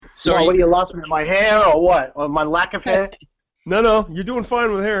So what are you laughing at, my hair or what? Or my lack of hair? No, you're doing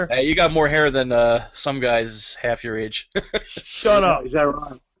fine with hair. Hey, you got more hair than some guys half your age. Shut up. Is that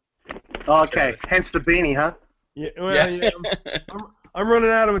right? Okay, hence the beanie, huh? Yeah, I'm running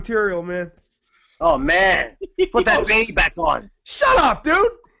out of material, man. Oh, man. Put that beanie back on. Shut up,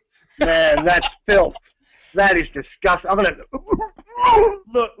 dude! Man, that's filth. That is disgusting. I'm going to...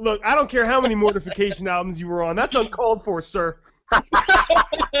 Look, I don't care how many mortification albums you were on. That's uncalled for, sir.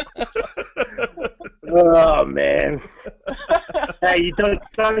 Oh, man. Hey, you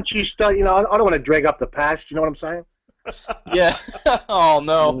don't you start, I don't want to drag up the past, you know what I'm saying? Yeah. Oh,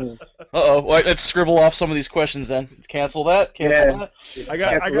 no. Uh-oh. Well, let's scribble off some of these questions then. Cancel that. That.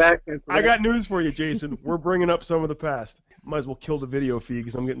 I got news for you, Jason. We're bringing up some of the past. Might as well kill the video feed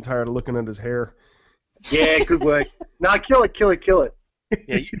because I'm getting tired of looking at his hair. Yeah, good work. No, kill it.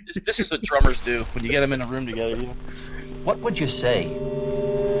 Yeah, this is what drummers do when you get them in a room together. What would you say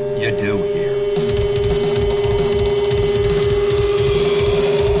you do here?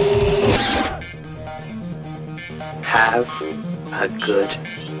 Have a good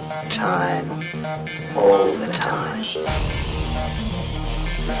time all the time.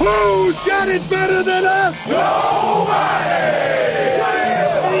 Who's got it better than us? Nobody!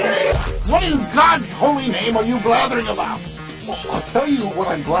 What in God's holy name are you blathering about? Well, I'll tell you what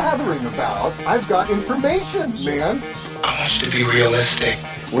I'm blathering about. I've got information, man. I want you to be realistic.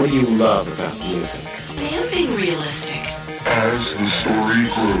 What do you love about music? I am being realistic. As the story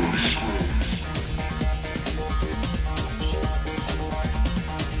grows.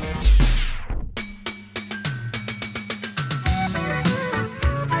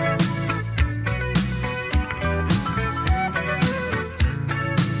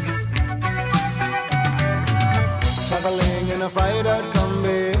 Traveling in a fried-out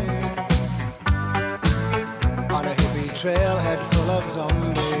Kombi on a hippie trailhead full of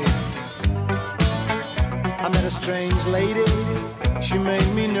zombies. I met a strange lady, she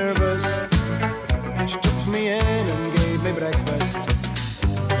made me nervous. She took me in and gave me breakfast.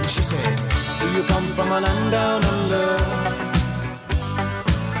 And she said, do you come from a land down under?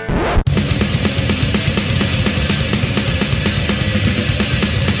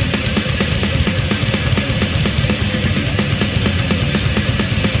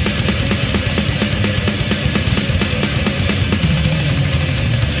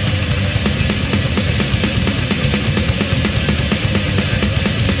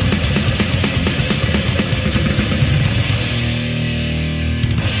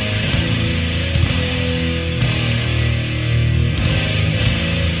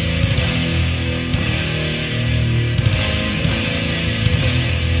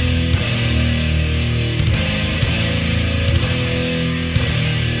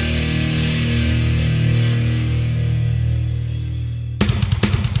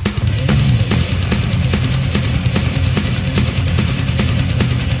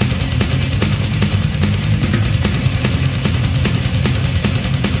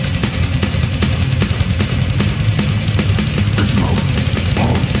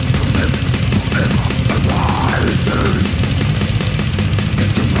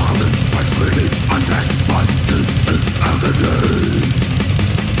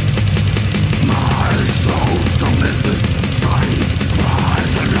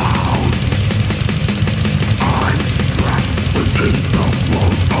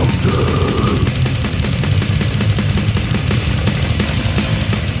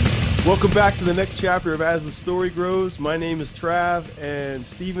 Welcome back to the next chapter of As the Story Grows. My name is Trav, and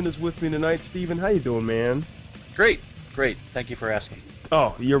Steven is with me tonight. Steven, how you doing, man? Great. Thank you for asking.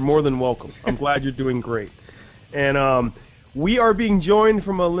 Oh, you're more than welcome. I'm glad you're doing great. And we are being joined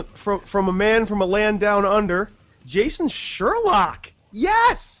from a man from a land down under, Jason Sherlock.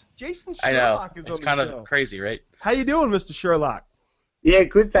 Yes! Jason Sherlock I know. Is on it's the kind show. of crazy, right? How you doing, Mr. Sherlock? Yeah,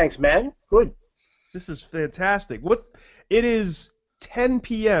 good, thanks, man. Good. This is fantastic. It is 10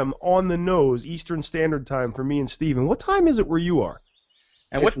 p.m. on the nose Eastern Standard Time for me and Steven. What time is it where you are?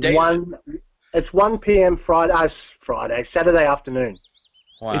 And what day? It's 1 p.m. Saturday afternoon.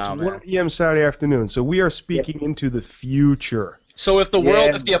 Wow, it's 1 p.m. Saturday afternoon. So we are speaking into the future. So if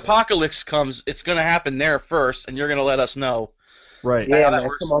if the apocalypse comes, it's going to happen there first, and you're going to let us know. Right. Yeah, man,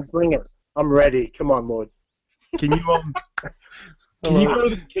 come on, bring it. I'm ready. Come on, Lord. Can you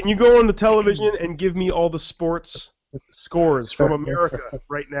can you go on the television and give me all the sports scores from America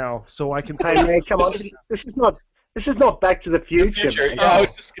right now, so I can. Hey man, come on! This is not Back to the Future.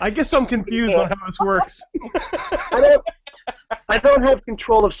 I guess I'm confused on how this works. I don't have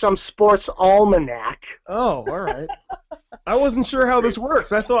control of some sports almanac. Oh, all right. I wasn't sure how this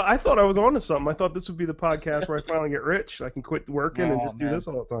works. I thought I was onto something. I thought this would be the podcast where I finally get rich. I can quit working and just do this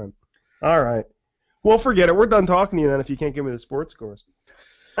all the time. All right. Well, forget it. We're done talking to you then if you can't give me the sports scores.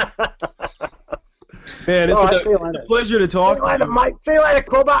 Man, it's a pleasure to talk to you. See you later, Mike. See you later,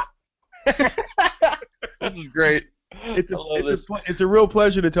 Clubber. This is great. It's a real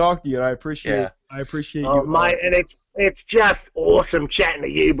pleasure to talk to you, and I appreciate you. Mate, and it's just awesome chatting to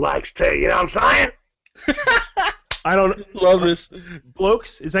you blokes too. You know what I'm saying? I don't love this.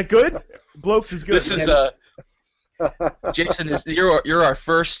 Blokes, is that good? Blokes is good. This is Jason. You're our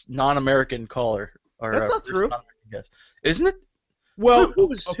first non-American caller. That's not true. Isn't it? Well,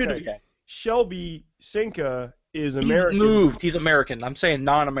 who do we get? Shelby Cinca is American. He moved. He's American. I'm saying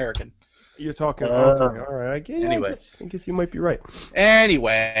non-American. You're talking. Okay, all right. I guess you might be right.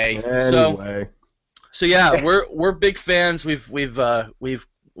 Anyway. So yeah, we're big fans. We've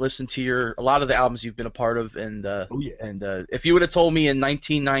listened to a lot of the albums you've been a part of, and if you would have told me in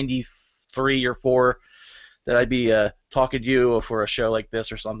 1993 or 4 that I'd be talking to you for a show like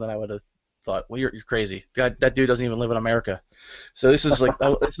this or something, I would have thought, well, you're crazy. That dude doesn't even live in America. So this is like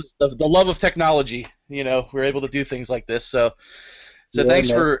this is the love of technology. You know, we're able to do things like this. So thanks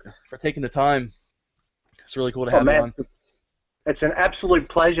for taking the time. It's really cool to have you on. It's an absolute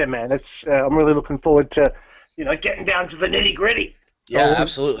pleasure, man. I'm really looking forward to getting down to the nitty gritty. Yeah,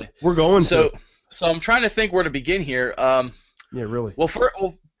 absolutely. We're going to. So I'm trying to think where to begin here. Yeah, really. Well,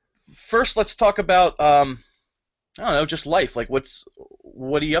 first let's talk about I don't know, just life. Like,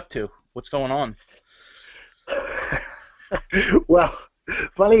 what are you up to? What's going on? Well,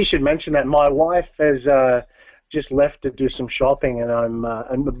 funny you should mention that. My wife has just left to do some shopping, and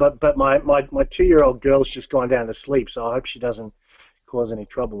but my 2-year-old girl's just gone down to sleep, so I hope she doesn't cause any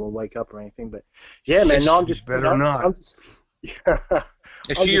trouble or wake up or anything. But yeah, man, no, I'm just better not. Is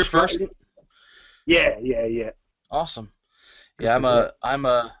she your first? Yeah. Awesome. Yeah, I'm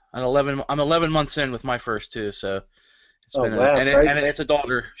 11 months in with my first too, so it's been and it's a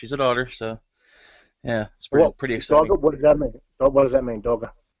daughter. She's a daughter, so yeah, it's pretty exciting. Dogger? What does that mean? What does that mean,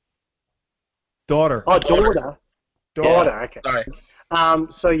 dogger? Daughter. Oh, daughter. Yeah. Okay. Sorry.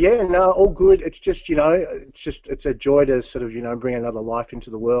 So yeah, no, all good. It's just it's a joy to sort of bring another life into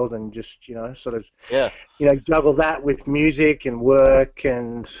the world and just sort of juggle that with music and work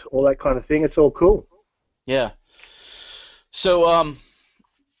and all that kind of thing. It's all cool. Yeah. So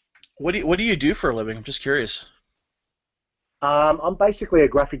what do you do for a living? I'm just curious. I'm basically a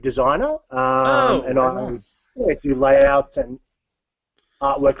graphic designer, and I do layouts and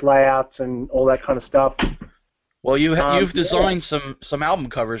artwork layouts and all that kind of stuff. Well, you've designed some album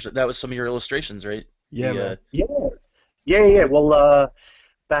covers. That was some of your illustrations, right? Yeah. Yeah. Well,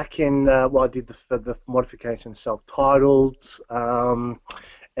 back in I did the Modification self-titled, and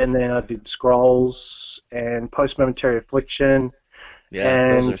then I did Scrolls and Post Momentary Affliction.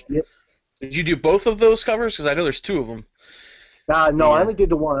 Yeah. Did you do both of those covers? Because I know there's 2 of them. No, I only did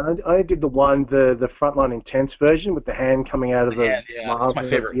the one. I only did the Frontline Intense version with the hand coming out of the. Yeah, that's my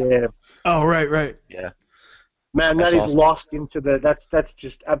favorite. Yeah. Oh, right. Yeah. Man, that's awesome. Lost into that's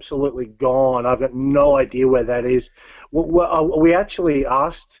just absolutely gone. I've got no idea where that is. We actually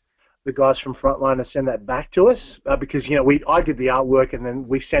asked the guys from Frontline to send that back to us because I did the artwork and then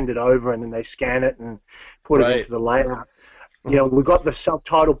we send it over and then they scan it and put it into the layout. We got the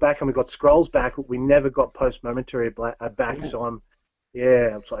self-title back and we got Scrolls back, but we never got Post Momentary back. So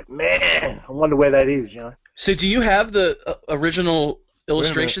it's like, man, I wonder where that is. So do you have the original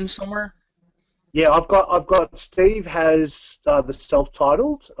illustrations somewhere? Yeah, I've got. Steve has the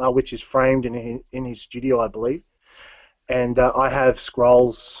self-titled, which is framed in his studio, I believe, and I have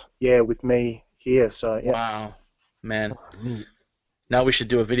Scrolls, with me here. So yeah. Wow, man. Now we should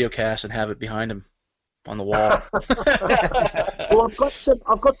do a video cast and have it behind him on the wall. Well,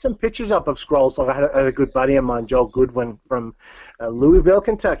 I've got some pictures up of Scrolls. Like I had a good buddy of mine, Joel Goodwin from Louisville,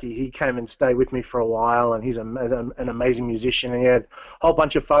 Kentucky. He came and stayed with me for a while, and he's an amazing musician. And he had a whole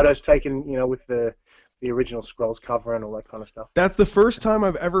bunch of photos taken, with the original Scrolls cover and all that kind of stuff. That's the first time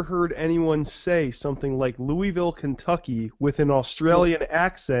I've ever heard anyone say something like Louisville, Kentucky, with an Australian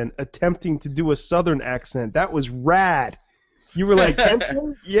accent attempting to do a Southern accent. That was rad. You were like,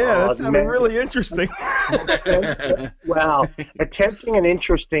 yeah, that sounded really interesting. Wow, attempting and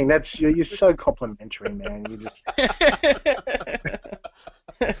interesting. You're so complimentary, man. You just.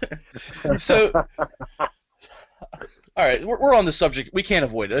 So, all right, we're on the subject. We can't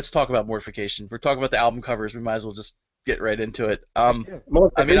avoid it. Let's talk about Mortification. We're talking about the album covers. We might as well just get right into it.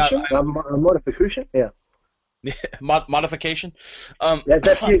 Modification. Modification. Yeah. Modification.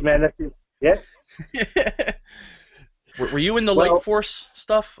 That's it, man. That's it. Yeah. Were you in the Light Force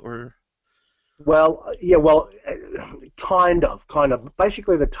stuff or? Well, yeah, kind of.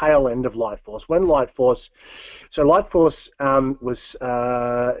 Basically, the tail end of Light Force. When Light Force was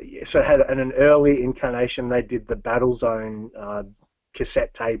so had an early incarnation. They did the Battlezone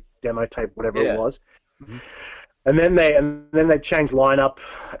cassette tape, demo tape, whatever it was, and then they changed lineup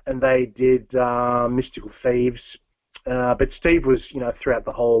and they did Mystical Thieves. But Steve was, throughout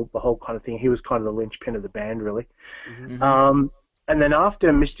the whole kind of thing. He was kind of the linchpin of the band, really. And then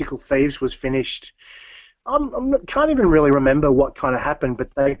after Mystical Thieves was finished, can't even really remember what kind of happened,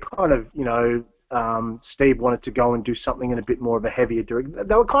 but they kind of, Steve wanted to go and do something in a bit more of a heavier direction.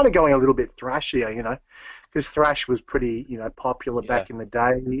 They were kind of going a little bit thrashier, because thrash was pretty, popular back in the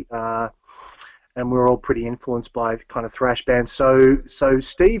day, and we were all pretty influenced by kind of thrash bands. So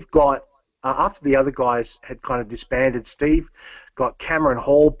Steve got, after the other guys had kind of disbanded, Steve got Cameron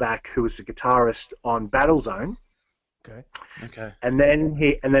Hall back, who was the guitarist on Battlezone. Okay. And then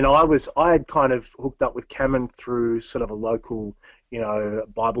I had kind of hooked up with Cameron through sort of a local,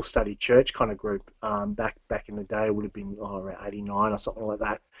 Bible study church kind of group. Back in the day, it would have been around '89 or something like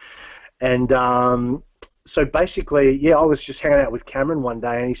that. And so basically, I was just hanging out with Cameron one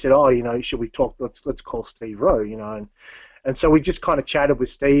day, and he said, should we talk? Let's call Steve Rowe, And so we just kind of chatted with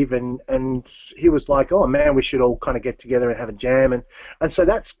Steve, and he was like, oh man, we should all kind of get together and have a jam, and so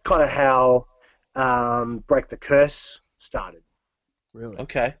that's kind of how Break the Curse started. Really?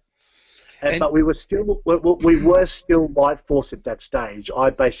 Okay. But we were still Light Force at that stage.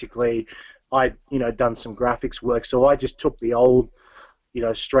 I'd done some graphics work, so I just took the old,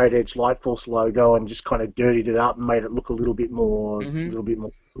 straight edge Light Force logo and just kind of dirtied it up and made it look a little bit more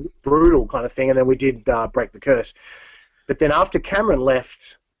brutal kind of thing, and then we did Break the Curse. But then after Cameron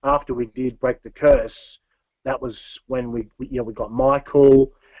left, after we did Break the Curse, that was when we got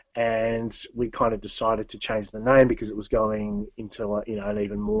Michael, and we kind of decided to change the name because it was going into an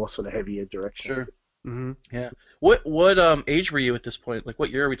even more sort of heavier direction. Sure. Mm-hmm. Yeah. What age were you at this point? Like, what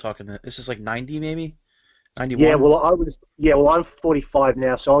year are we talking? This is like 90 maybe? 91? Yeah, well, I'm 45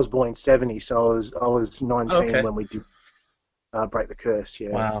 now, so I was born in 70, so I was 19 when we did Break the Curse. Yeah.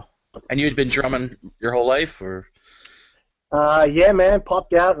 Wow. And you had been drumming your whole life, or? Yeah, man,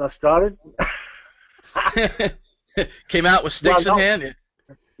 popped out and I started. Came out with sticks in hand.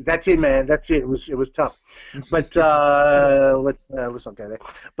 That's it, man. That's it. It was tough, but let's not go there.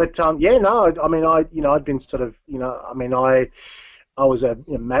 But I'd been sort of, I was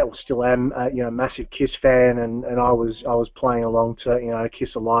still am, massive Kiss fan, and I was playing along to,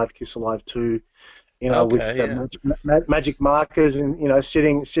 Kiss Alive 2. With magic markers and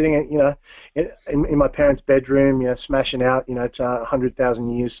sitting in my parents' bedroom, smashing out to 100,000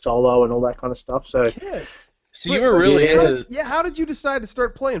 Years solo and all that kind of stuff. So, yes. So you were really into. Yeah, how did you decide to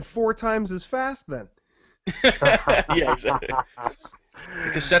start playing 4 times as fast then? Yeah, exactly.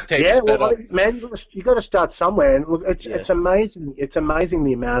 The cassette tapes. Yeah, man, you got to start somewhere. And look, it's amazing. It's amazing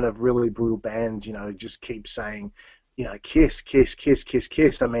the amount of really brutal bands just keep saying. Kiss, Kiss, Kiss, Kiss,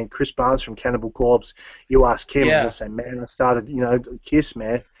 Kiss. I mean, Chris Barnes from Cannibal Corpse, you ask him, he'll say, man, I started, Kiss,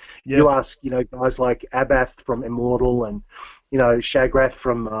 man. Yeah. You ask, guys like Abath from Immortal and, Shagrath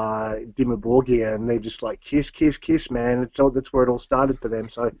from Dimmu Borgir, and they're just like, Kiss, Kiss, Kiss, man. That's where it all started for them.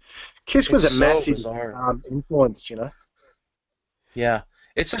 So Kiss was a massive influence, Yeah.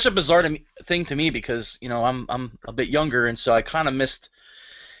 It's such a bizarre thing to me because, I'm a bit younger, and so I kind of missed,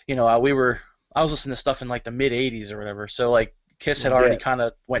 I was listening to stuff in like the mid '80s or whatever, so like Kiss had already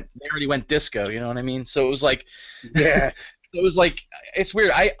went disco, you know what I mean? So it was like, it was like, it's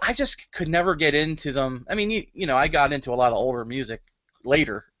weird. I just could never get into them. I mean, I got into a lot of older music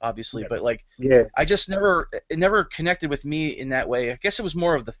later, obviously, but like, I just it never connected with me in that way. I guess it was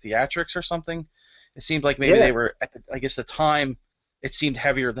more of the theatrics or something. It seemed like maybe they were I guess the time it seemed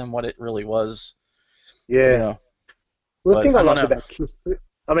heavier than what it really was. Yeah. Well, the thing I liked about Kiss.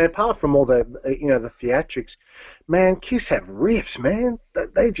 I mean, apart from all the the theatrics, man, Kiss have riffs, man.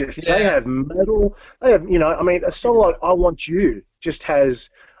 They have metal. They have I mean, a song like "I Want You" just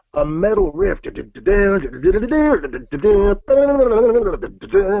has a metal riff.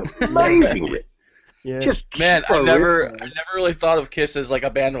 Amazing riff. Yeah. Man, I never really thought of Kiss as like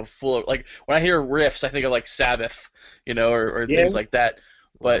a band full of like when I hear riffs, I think of like Sabbath, or things like that.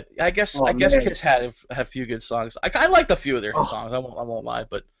 But I guess Kiss have a few good songs. I liked a few of their songs. I won't lie,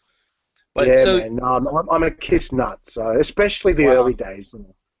 but so man, no, I'm a Kiss nut. So especially the early days.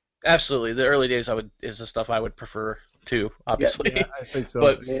 Absolutely, the early days is the stuff I would prefer too. Obviously, yeah, I think so.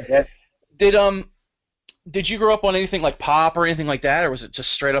 But did you grow up on anything like pop or anything like that, or was it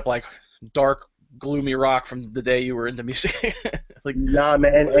just straight up like dark, gloomy rock from the day you were into music? Nah,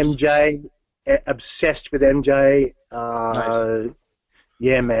 man, obsessed with MJ. Nice.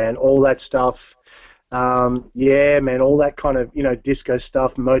 Yeah, man, all that stuff. Yeah, man, all that kind of, disco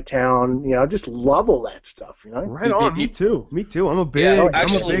stuff, Motown, I just love all that stuff, Right on, me too. I'm a big,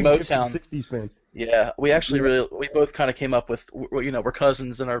 Motown 60s fan. Yeah, we actually we both kind of came up with, we're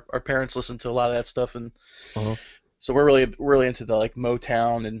cousins and our parents listened to a lot of that stuff, and so we're really into the like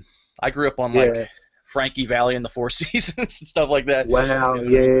Motown, and I grew up on like Frankie Valli and the Four Seasons and stuff like that. Wow,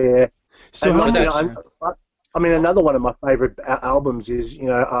 yeah. So another one of my favorite albums is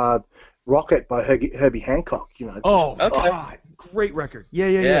Rocket by Herbie Hancock. God, great record.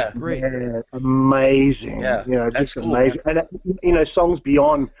 Yeah, great. Yeah, amazing. Yeah, just cool, amazing. Man. And songs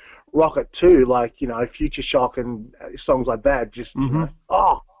beyond Rocket too, like Future Shock and songs like that. Just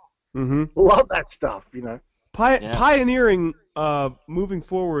love that stuff. Pioneering, moving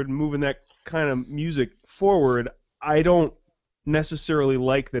forward, moving that kind of music forward. I don't necessarily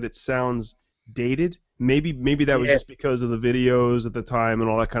like that it sounds dated. Maybe that was just because of the videos at the time and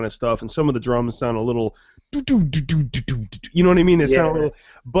all that kind of stuff, and some of the drums sound a little, you know what I mean? They sound a little,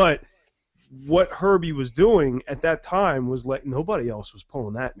 but what Herbie was doing at that time was like nobody else was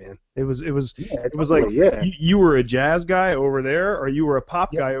pulling that, man. It was like you were a jazz guy over there, or you were a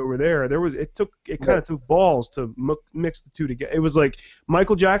pop guy over there. It kind of took balls to mix the two together. It was like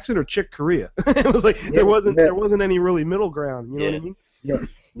Michael Jackson or Chick Corea. It was like there wasn't any really middle ground. You know what I mean?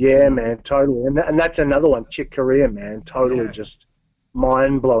 Yeah, man, totally. And that's another one, Chick Corea, man. Totally just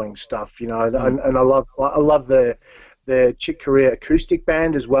mind-blowing stuff, And I love the Chick Corea acoustic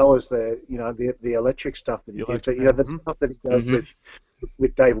band as well as the electric stuff that he did. But the stuff that he does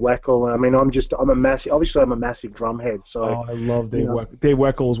with Dave Weckl. And I mean, I'm a massive drum head. So I love Dave Weckl. Dave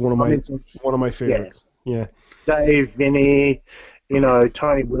Weckl is one of my favorites. Yeah. Dave, Vinny,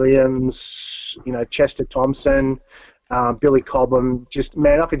 Tony Williams, Chester Thompson. Billy Cobham,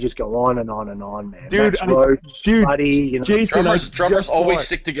 I could just go on and on and on, man. Dude, Buddy, Jason, drummers always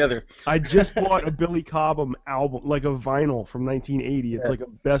stick together. I just bought a Billy Cobham album, like a vinyl from 1980. It's like a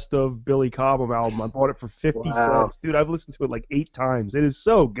best of Billy Cobham album. I bought it for 50 cents. Dude, I've listened to it like 8 times. It is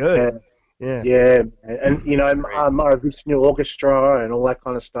so good. Yeah. And Mahavishnu Orchestra and all that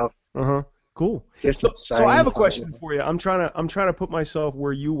kind of stuff. Cool. So I have a question for you. I'm trying to put myself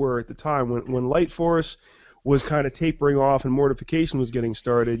where you were at the time when Light Force was kind of tapering off and Mortification was getting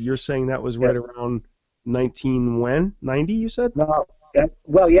started. You're saying that was right around 90, you said? No,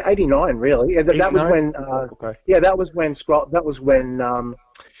 89 really. That was when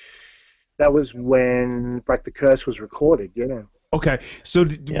that was when Break the Curse was recorded, Okay. So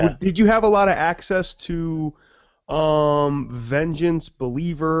did you have a lot of access to Vengeance,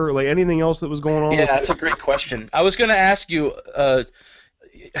 Believer, like anything else that was going on? Yeah, that's a great question. I was going to ask you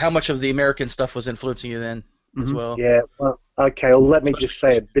how much of the American stuff was influencing you then as well. Yeah, well, okay, well, let me just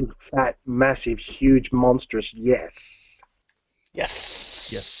say a big, fat, massive, huge, monstrous yes.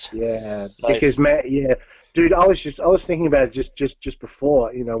 Yes. Yeah, nice. Because, man, dude, I was thinking about it just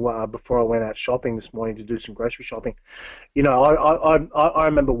before, before I went out shopping this morning to do some grocery shopping. I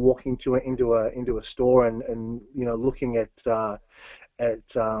remember walking into a store and looking at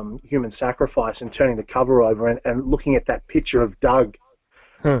Human Sacrifice and turning the cover over and looking at that picture of Doug.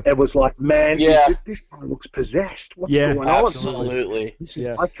 It was like, man, this guy looks possessed. What's going on? Absolutely.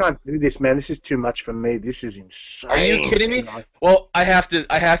 I can't do this, man. This is too much for me. This is insane. Are you kidding me? Well, I have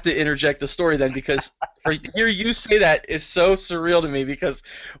to interject the story then, because for hear you say that is so surreal to me, because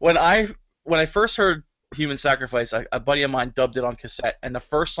when I first heard Human Sacrifice, a buddy of mine dubbed it on cassette, and the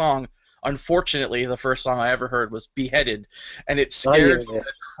first song I ever heard was Beheaded, and it scared the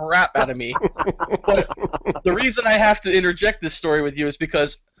crap out of me. But the reason I have to interject this story with you is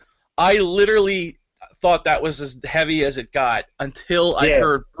because I literally thought that was as heavy as it got until I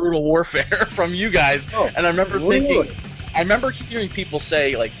heard Brutal Warfare from you guys, and I remember hearing people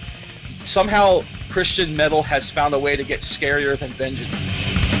say, like, somehow Christian metal has found a way to get scarier than Vengeance.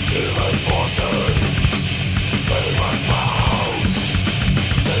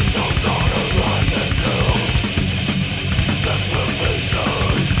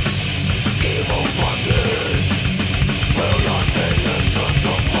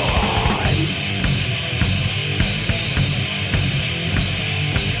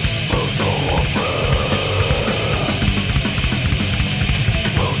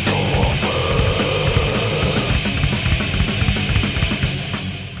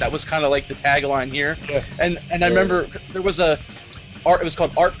 That was kind of like the tagline here, and I remember there was it was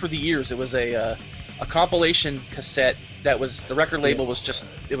called Art for the Years. It was a compilation cassette that was, the record label was just,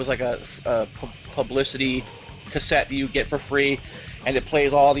 it was like a publicity cassette that you get for free, and it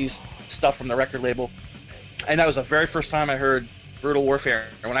plays all these stuff from the record label. And that was the very first time I heard Brutal Warfare.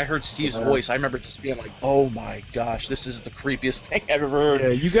 And when I heard Steve's voice, I remember just being like, "Oh my gosh, this is the creepiest thing I've ever heard." Yeah,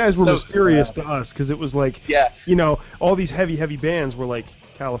 you guys were mysterious to us because it was like, you know, all these heavy bands were like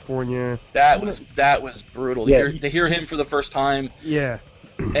California. That was brutal. To hear him for the first time. Yeah.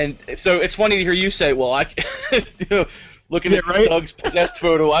 And so it's funny to hear you say, "Well, looking at Doug's possessed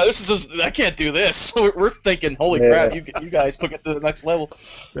photo, I can't do this." We're thinking, "Holy crap, you guys took it to the next level."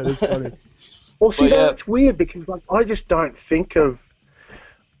 That is funny. Well, see, that's weird because like I just don't think of,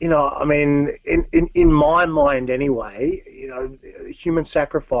 you know, I mean, in my mind anyway, you know, human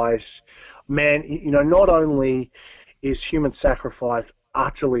sacrifice, man, you know, not only is human sacrifice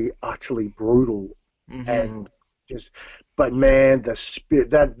utterly brutal and just, but man, the spirit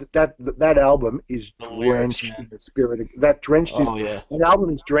that album is drenched in the spirit of that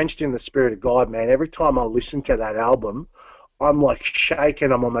album is drenched in the spirit of God, man. Every time I listen to that album, I'm like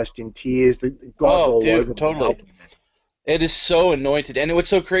shaking. I'm almost in tears. God's all over totally. It is so anointed, and what's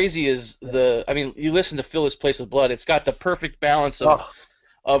so crazy is you listen to "Fill This Place with Blood." It's got the perfect balance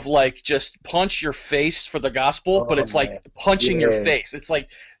of like just punch your face for the gospel, but it's like punching your face. It's like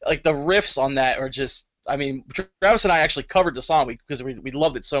the riffs on that are just. I mean, Travis and I actually covered the song because we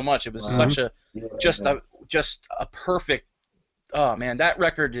loved it so much. It was such a just a perfect. Oh man, that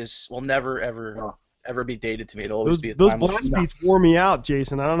record will never ever be dated to me. It'll always be a those timeless. blast beats wore me out,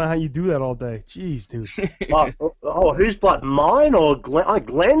 Jason. I don't know how you do that all day. Jeez, dude. Whose blood? Mine or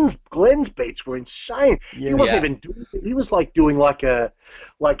Glenn's? Glenn's beats were insane. He wasn't even doing it. He was like doing like a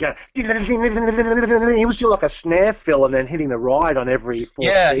he was doing like a snare fill and then hitting the ride on every fourth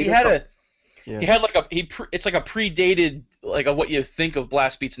beat. He had it's like a predated like of what you think of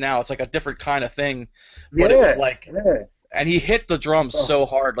blast beats now. It's like a different kind of thing. But it was like and he hit the drums so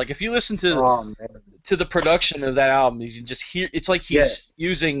hard. Like if you listen to the production of that album, you can just hear it's like he's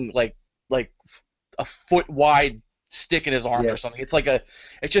using like a foot wide stick in his arms or something. It's like it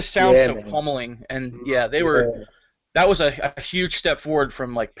just sounds so pummeling. And they were that was a huge step forward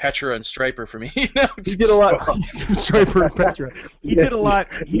from like Petra and Stryper for me. You know? He did a lot. Stryper and Petra. He did a lot.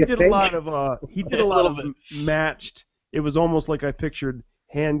 He did a lot of matched. It was almost like I pictured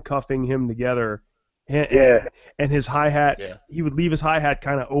handcuffing him together. And his hi-hat, he would leave his hi-hat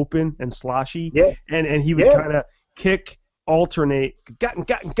kind of open and sloshy, and he would kind of kick, alternate, got,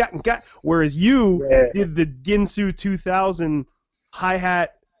 whereas you did the Ginsu 2000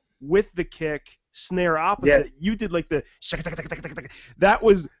 hi-hat with the kick, snare opposite. You did like the that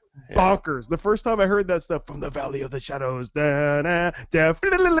was bonkers. The first time I heard that stuff, from the Valley of the Shadows, I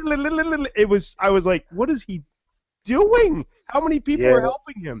was like, what is he doing? How many people are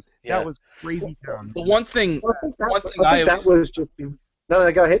helping him? That was crazy town. The one thing, that was just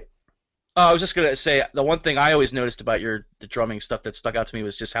no. Go ahead. I was just gonna say the one thing I always noticed about the drumming stuff that stuck out to me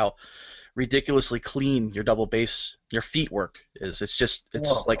was just how ridiculously clean your double bass, your feet work is. It's just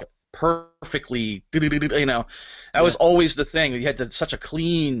like perfectly. You know, that was always the thing. You had such a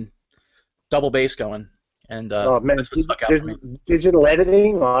clean double bass going, and man, that's what stuck out to me. Digital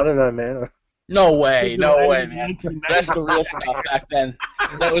editing? I don't know, man. No way, man. That's the real stuff back then.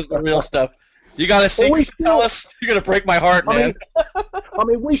 That was the real stuff. You got to tell us. You're gonna break my heart, man. I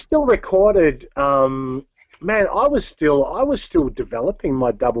mean, we still recorded. Man, I was still developing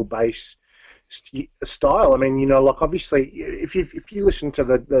my double bass style. I mean, you know, like obviously, if you listen to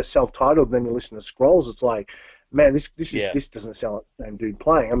the self-titled, then you listen to Scrolls, it's like, man, this doesn't sound like the same dude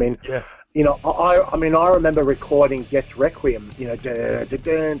playing. I mean, you know, I remember recording Death Requiem, you know, and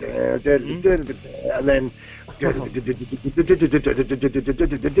then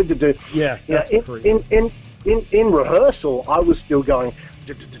in rehearsal, I was still going.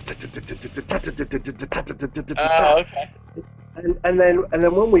 And then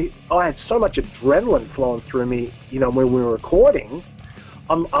when I had so much adrenaline flowing through me, you know, when we were recording.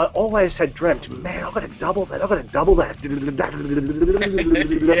 I always had dreamt, man, I've got to double that.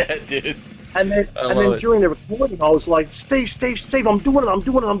 Yeah, dude. And then during the recording, I was like, Steve, I'm doing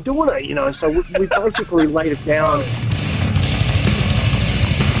it, you know. So we basically laid it down.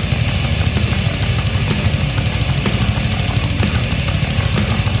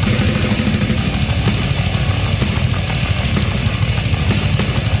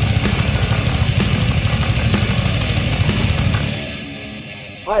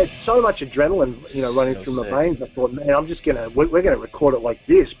 I had so much adrenaline, you know, running through my veins. I thought, man, we're gonna record it like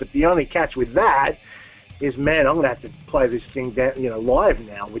this. But the only catch with that is, man, I'm gonna have to play this thing down, you know, live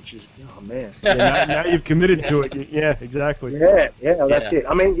now, which is, oh man. Now you've committed to it. Yeah, exactly. Yeah, that's it.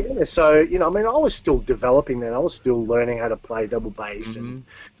 I mean, so you know, I mean, I was still developing then. I was still learning how to play double bass, and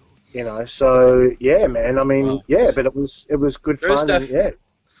you know, so yeah, man. I mean, but it was good fun.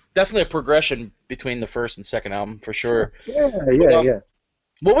 definitely a progression between the first and second album for sure. Yeah.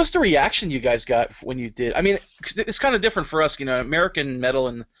 What was the reaction you guys got when you did? I mean, it's kind of different for us, American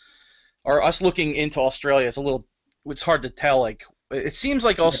metal or us looking into Australia. It's hard to tell. Like, it seems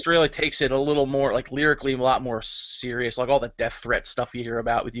like Australia takes it a little more, like lyrically, a lot more serious. Like all the death threat stuff you hear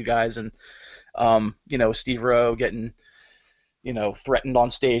about with you guys, and Steve Rowe getting, threatened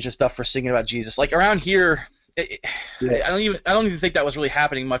on stage and stuff for singing about Jesus. Like around here. I don't even think that was really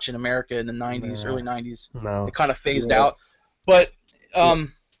happening much in America in the 90s, early 90s. No. It kind of phased out. But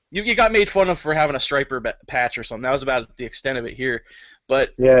you got made fun of for having a striper patch or something. That was about the extent of it here.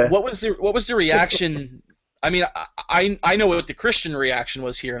 But what was the reaction? I mean, I know what the Christian reaction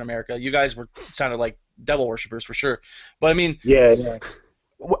was here in America. You guys sounded like devil worshippers for sure. But I mean,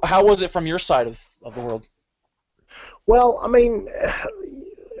 how was it from your side of the world? Well, I mean,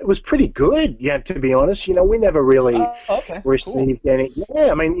 it was pretty good, to be honest. We never really received any.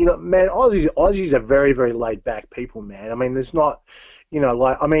 Yeah, I mean, man, Aussies are very, very laid back people, man. I mean, there's not,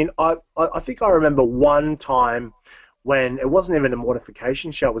 I think I remember one time when it wasn't even a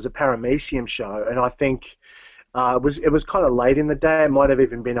Mortification show; it was a Paramecium show, and I think it was kind of late in the day. It might have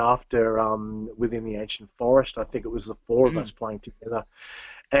even been after Within the Ancient Forest. I think it was the four of us playing together.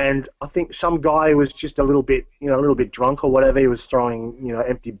 And I think some guy was just a little bit drunk or whatever. He was throwing,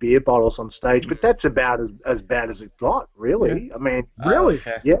 empty beer bottles on stage. But that's about as bad as it got, really. Yeah. I mean, really?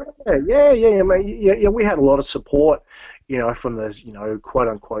 Okay. Yeah. I mean, we had a lot of support, from the, quote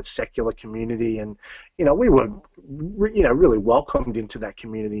unquote secular community, and we were, really welcomed into that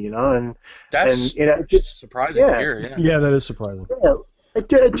community, and that's just surprising to hear. Yeah, that is surprising. Yeah.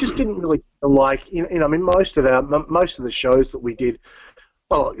 It just didn't really feel like, I mean, most of the shows that we did.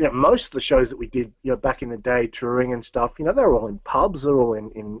 Well, most of the shows that we did, back in the day, touring and stuff, they were all in pubs, they're all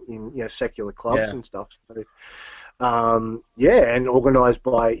in secular clubs and stuff. So, and organised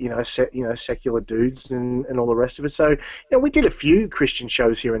by secular dudes and all the rest of it. So we did a few Christian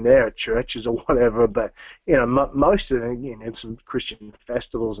shows here and there at churches or whatever, but most of them, some Christian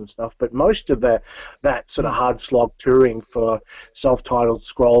festivals and stuff. But most of that sort of hard slog touring for Self-Titled,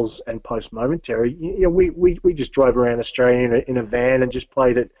 Scrolls, and Post Momentary, we just drove around Australia in a van and just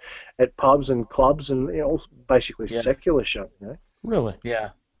played at pubs and clubs and basically secular show. Really? Yeah.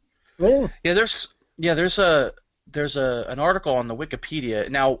 Yeah. Yeah. There's an article on the Wikipedia.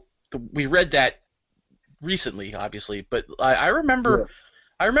 Now, we read that recently, obviously, but I remember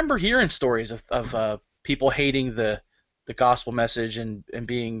hearing stories of people hating the gospel message and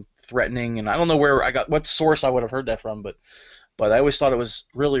being threatening, and I don't know what source I would have heard that from, but I always thought it was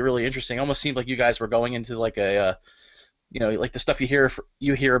really, really interesting. It almost seemed like you guys were going into like a like the stuff you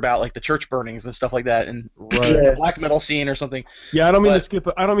hear about, like the church burnings and stuff like that, and the black metal scene or something. Yeah, I don't mean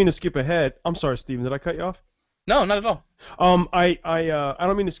to skip ahead. I'm sorry, Steven. Did I cut you off? No, not at all. I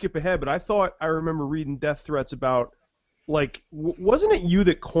don't mean to skip ahead, but I thought I remember reading death threats about, like, wasn't it you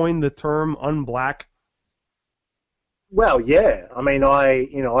that coined the term unblack? Well, yeah. I mean, I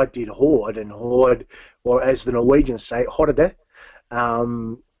did Horde, or as the Norwegians say, Horde.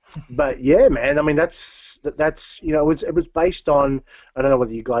 But yeah, man. I mean, that's it was based on, I don't know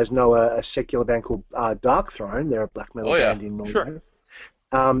whether you guys know a secular band called Dark Throne. They're a black metal band in Norway. Sure.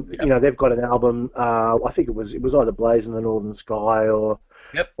 They've got an album. I think it was either Blaze in the Northern Sky or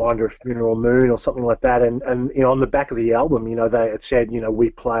Finder of Funeral Moon or something like that. And on the back of the album, it said, we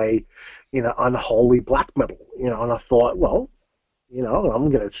play, unholy black metal. And I thought, well, I'm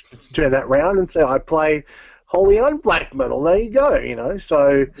going to turn that round and say I play holy unblack metal. There you go.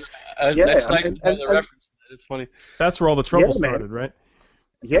 So that's nice to know the reference. It's funny. That's where all the trouble started, right?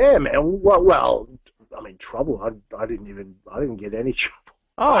 Yeah, man. Well, I mean, trouble. I didn't get any trouble.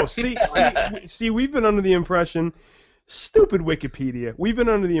 Oh, see, we've been under the impression, stupid Wikipedia. We've been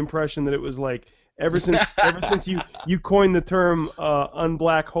under the impression that it was like ever since you coined the term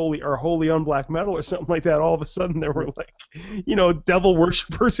unblack holy or holy unblack metal or something like that. All of a sudden there were like, devil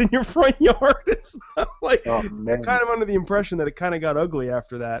worshippers in your front yard and stuff. Like, kind of under the impression that it kind of got ugly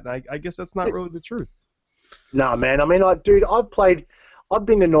after that. And I guess that's not really the truth. No, man. I mean, I've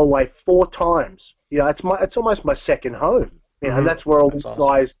been to Norway 4 times. It's almost my second home. And that's where all these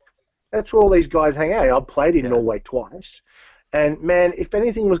guys hang out. I've played in Norway twice, and man, if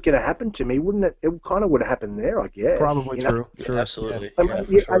anything was going to happen to me, wouldn't it? It kind of would have happened there, I guess. Probably true. Sure, absolutely.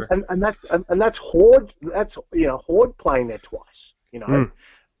 Yeah. And that's Horde. That's Horde playing there twice. In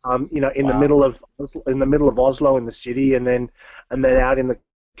the middle of Oslo in the city, and then out in the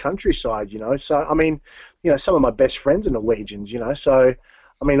countryside. So I mean, some of my best friends are Norwegians. So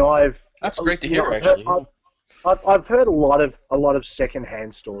I mean, that's great to hear, actually. I've heard a lot of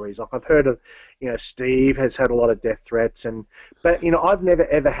secondhand stories. Like I've heard of, Steve has had a lot of death threats, but I've never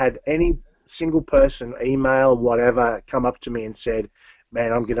ever had any single person, email, whatever, come up to me and said,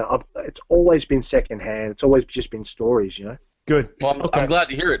 "Man, it's always been secondhand. It's always just been stories, Good. Well, I'm glad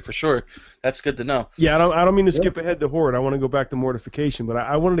to hear it for sure. That's good to know. Yeah, I don't mean to skip ahead to Horde. I want to go back to mortification, but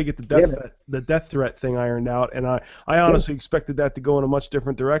I wanted to get the death threat thing ironed out, and I honestly expected that to go in a much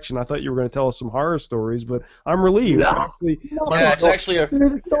different direction. I thought you were going to tell us some horror stories, but I'm relieved. No. It's actually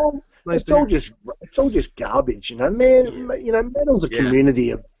it's all just garbage, man. Metal's a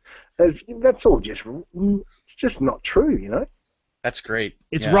community of. That's all just. It's just not true, That's great.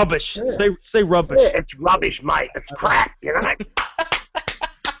 It's rubbish. Yeah. Say rubbish. Yeah, it's rubbish, mate. It's crap,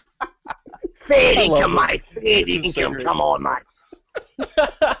 Fair income, mate. Fair income. Come on, mate.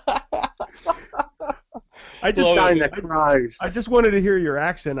 I just wanted to hear your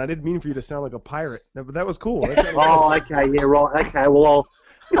accent. I didn't mean for you to sound like a pirate, but that was cool. Okay, yeah, right. Okay, well,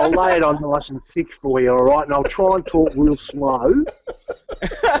 I'll lay it on nice and thick for you, all right? And I'll try and talk real slow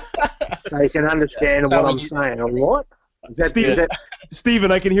so you can understand what I'm saying, all right?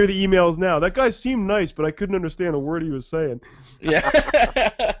 Steven, I can hear the emails now. That guy seemed nice, but I couldn't understand a word he was saying. Yeah.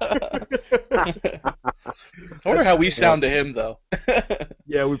 I wonder how we sound to him, though.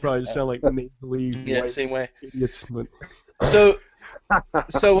 Yeah, we probably just sound like make-believe. Yeah, same way. Idiots. But... So,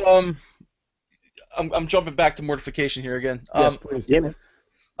 I'm jumping back to mortification here again. Yes, please. Yeah, man.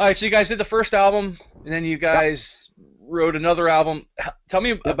 All right, so you guys did the first album, and then you guys wrote another album. Tell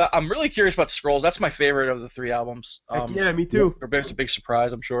me about. I'm really curious about Scrolls. That's my favorite of the 3 albums. Yeah, me too. It's a big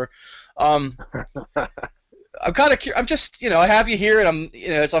surprise, I'm sure. I'm kind of curious. I'm just, I have you here, and I'm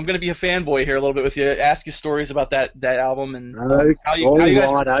going to be a fanboy here a little bit with you. Ask you stories about that album and how you guys.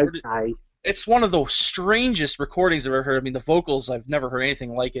 Okay. It's one of the strangest recordings I've ever heard. I mean, the vocals, I've never heard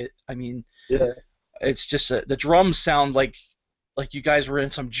anything like it. I mean, it's just the drums sound like you guys were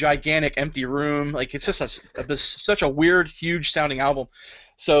in some gigantic empty room. Like it's just such a weird, huge sounding album.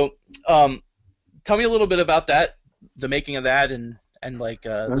 So, tell me a little bit about that, the making of that, and like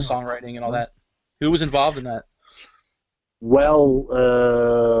the songwriting and all that. Who was involved in that? Well,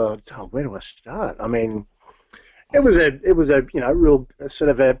 where do I start? I mean, it was a real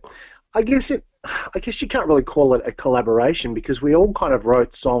sort of a. I guess you can't really call it a collaboration because we all kind of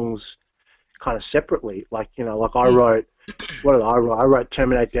wrote songs kind of separately. Like I wrote. What did I write? I wrote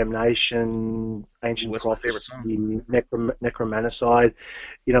Terminate Damnation, Ancient Prophecy, Necromanicide.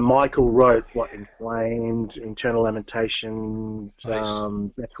 Michael wrote Inflamed, Internal Lamentation,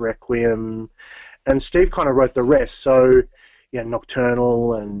 Death Requiem, and Steve kind of wrote the rest. So,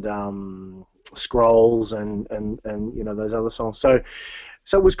 Nocturnal and Scrolls and those other songs. So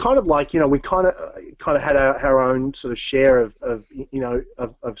it was kind of like we kind of had our own sort of share of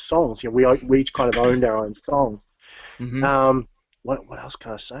songs. We each kind of owned our own song. Mm-hmm. What else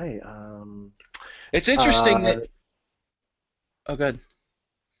can I say? It's interesting that. Oh, good.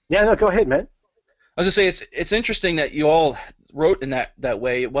 Yeah, no, go ahead, man. I was gonna say it's interesting that you all wrote in that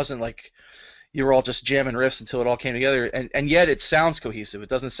way. It wasn't like you were all just jamming riffs until it all came together, and yet it sounds cohesive. It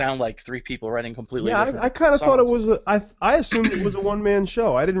doesn't sound like 3 people writing completely different. Yeah, I kind of thought it was I assumed it was a one-man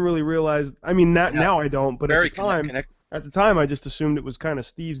show. I didn't really realize. I mean, now I don't, but at the time. At the time, I just assumed it was kind of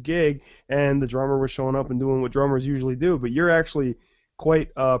Steve's gig, and the drummer was showing up and doing what drummers usually do. But you're actually quite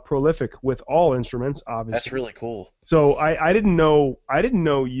prolific with all instruments, obviously. That's really cool. So I didn't know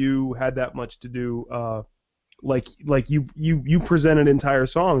you had that much to do. Like you presented entire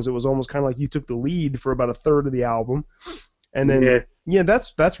songs. It was almost kind of like you took the lead for about a third of the album, and then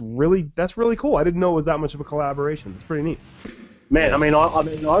that's really cool. I didn't know it was that much of a collaboration. It's pretty neat. Man, I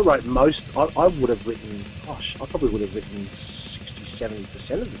wrote most. I would have written. Gosh, I probably would have written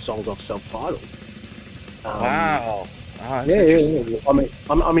 60-70% of the songs off self-titled. Wow. Yeah.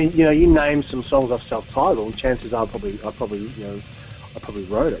 I mean, you name some songs off self-titled, chances are I probably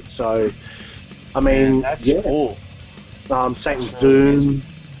wrote it. So, I mean, that's cool. Satan's Doom.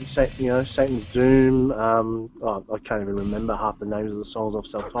 Satan's Doom. I can't even remember half the names of the songs off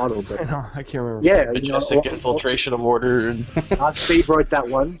self-titled. But I can't remember. Yeah, Majestic Infiltration of Order. And Steve wrote that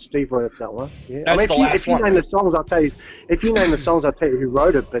one. Yeah. That's the last if you name the songs, I'll tell you. If you name the songs, I'll tell you who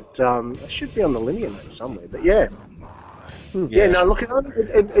wrote it. But it should be on the linear note somewhere. But yeah. No, look,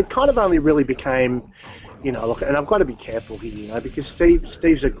 it kind of only really became. Look, and I've got to be careful here, because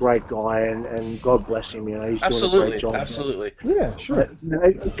Steve's a great guy, and God bless him, he's doing a great job. Absolutely. Yeah, sure.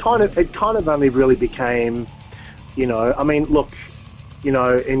 It kind of only really became, I mean, look,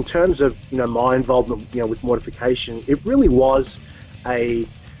 in terms of my involvement, with Mortification, it really was a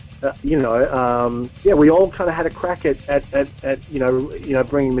we all kind of had a crack at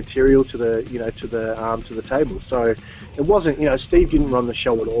bringing material to the table. So it wasn't, Steve didn't run the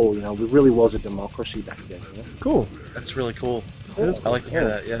show at all. It really was a democracy back then. Cool. That's really cool. I like to hear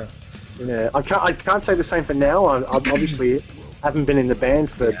that. Yeah. Yeah. I can't say the same for now. I obviously haven't been in the band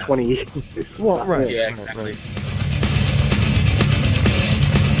for 20 years. Well, right. Yeah, exactly.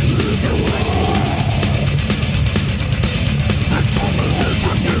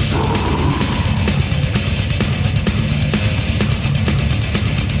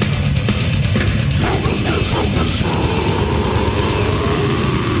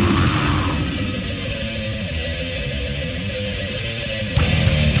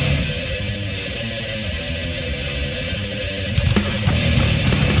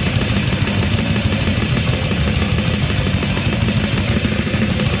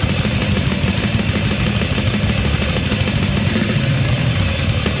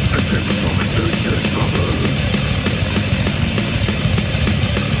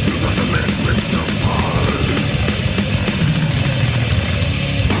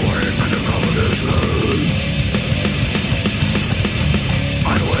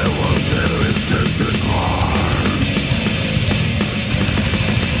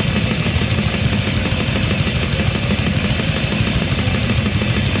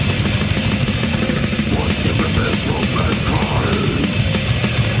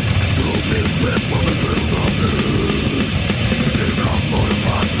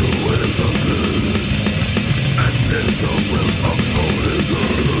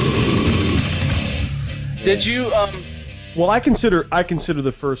 Did you Well, I consider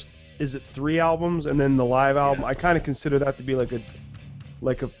the first, is it 3 albums and then the live album? I kind of consider that to be like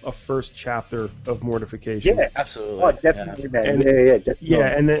a first chapter of Mortification. Yeah, absolutely. Oh, definitely, man. And, definitely.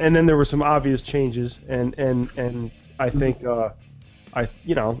 Yeah, and then there were some obvious changes, and I think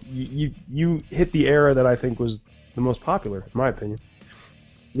you hit the era that I think was the most popular, in my opinion.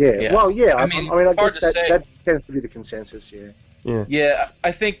 Yeah. Well, yeah. I mean, I guess that tends to be the consensus. Yeah. Yeah. Yeah,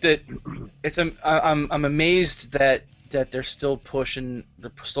 I think that it's I'm amazed that they're still pushing,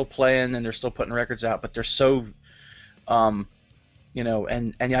 they're still playing, and they're still putting records out, but they're so, and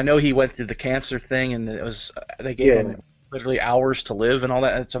I know he went through the cancer thing, and they gave him literally hours to live and all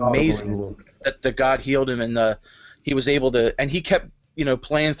that. It's amazing that God healed him, and he was able to, and he kept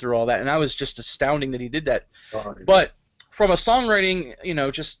playing through all that, and I was just astounding that he did that. But from a songwriting,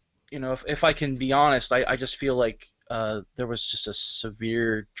 if I can be honest, I just feel like there was just a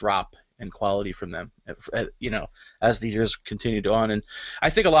severe drop in quality from them, as the years continued on. And I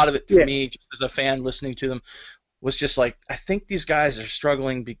think a lot of it, for me, just as a fan listening to them, was just like, I think these guys are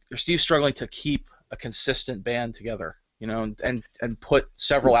struggling, or Steve's struggling to keep a consistent band together, and put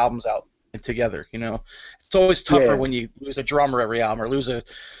several albums out together. It's always tougher when you lose a drummer every album or lose a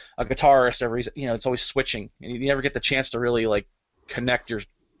guitarist every, it's always switching, and you never get the chance to really like connect your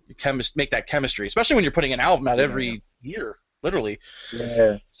make that chemistry, especially when you're putting an album out every year, literally.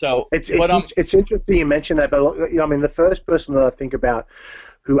 Yeah. So it's interesting you mention that, but the first person that I think about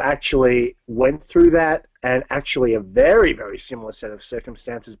who actually went through that, and actually a very, very similar set of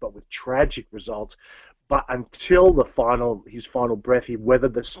circumstances, but with tragic results. But until his final breath, he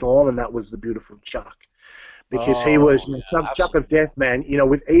weathered the storm, and that was the beautiful Chuck. Because he was Chuck of Death, man.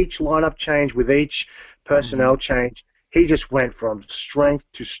 With each lineup change, with each personnel change, he just went from strength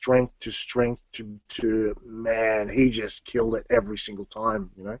to strength to strength to man. He just killed it every single time.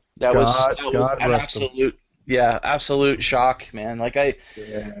 That was an absolute shock, man. Like that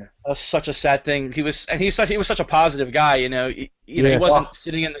was such a sad thing. He was such a positive guy. He wasn't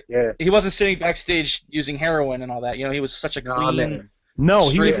sitting backstage using heroin and all that. He was such a clean. No,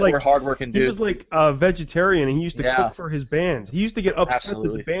 he was like hardworking dude. He was like a vegetarian, and he used to cook for his bands. He used to get upset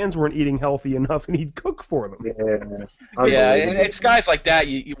that the bands weren't eating healthy enough, and he'd cook for them. Yeah, and it's guys like that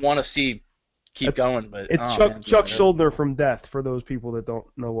you want to see keep going. But it's Chuck Schuldiner from Death, for those people that don't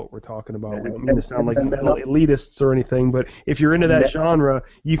know what we're talking about. We don't mean to sound like metal elitists or anything, but if you're into that genre,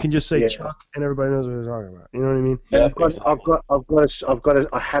 you can just say Chuck, and everybody knows what they're talking about. You know what I mean? Yeah,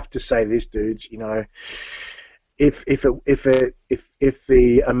 I have to say this, dudes. If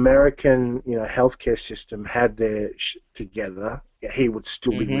the American healthcare system had their together, he would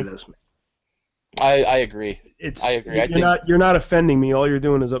still be with us, man. I agree. I agree. You're not offending me. All you're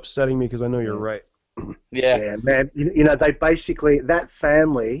doing is upsetting me because I know you're right. Yeah, man. That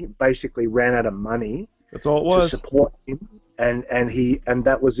family basically ran out of money. That's all it was to support him, and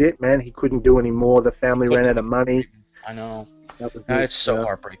that was it, man. He couldn't do any more. The family ran out of money. I know. It's so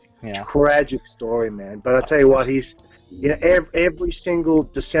heartbreaking. tragic story, man. But I tell you what, he's, every single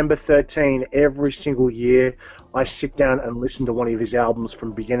December 13, every single year, I sit down and listen to one of his albums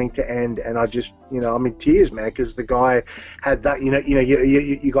from beginning to end, and I just, I'm in tears, man, because the guy had that,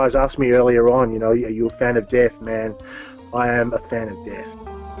 you guys asked me earlier on, are you a fan of Death, man? I am a fan of Death.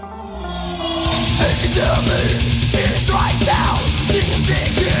 It's right now, things that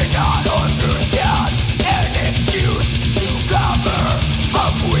cannot understand, an excuse to cover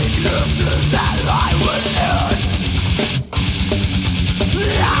up weaknesses that lie within.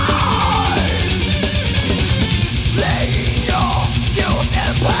 Lies, laying your guilt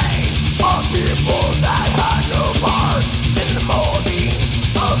and pain on people that had no part in the molding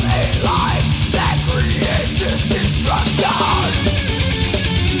of a life that creates this destruction.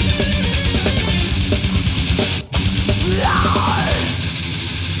 Lies.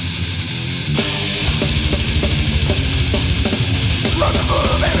 From the full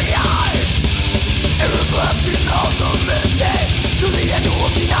of every eyes, a reflection of the mistakes to the end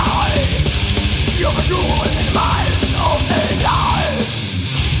will deny your control in the minds of a life.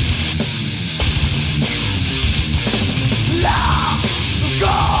 Lack of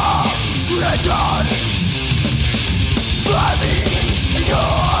comprehension, thriving in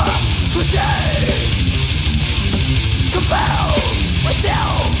your crusade. Compel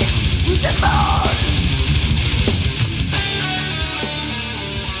myself with a man.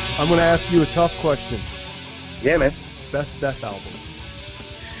 I'm going to ask you a tough question. Yeah, man. Best Death album.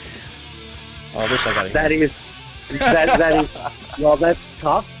 Oh, this I gotta hear. That is, well, that's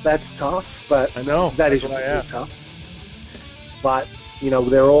tough. That's tough, but I know that is really tough. But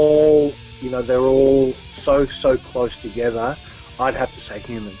they're all so close together. I'd have to say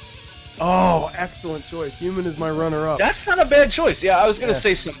Human. Oh, excellent choice. Human is my runner-up. That's not a bad choice. Yeah, I was gonna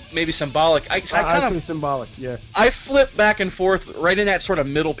say maybe Symbolic. I say Symbolic. Yeah. I flip back and forth right in that sort of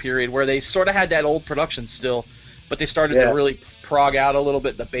middle period where they sort of had that old production still, but they started to really prog out a little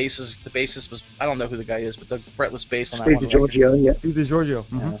bit. The bassist was, I don't know who the guy is, but the fretless bass on that one. Steve DiGiorgio, yeah. Steve DiGiorgio.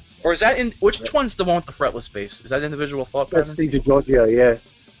 Mm-hmm. Or is that in which one's the one with the fretless bass? Is that Individual Thought Patterns? That's Steve DiGiorgio, yeah.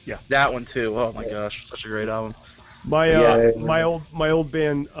 Yeah. That one too. Oh my gosh, such a great album. My old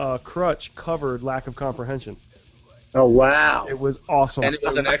band Crutch covered Lack of Comprehension. Oh wow! It was awesome, and it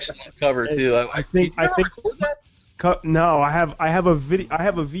was an excellent cover too. I think. No, I have a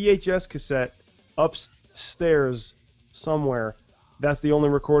VHS cassette upstairs somewhere. That's the only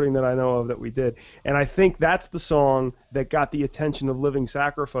recording that I know of that we did, and I think that's the song that got the attention of Living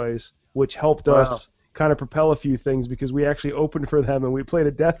Sacrifice, which helped us kind of propel a few things because we actually opened for them and we played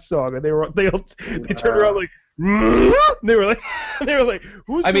a Death song, and they turned around like. They were like,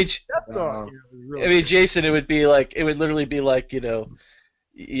 who's that song? I mean, Jason, it would literally be like,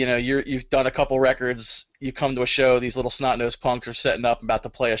 you've done a couple records, you come to a show, these little snot-nosed punks are setting up about to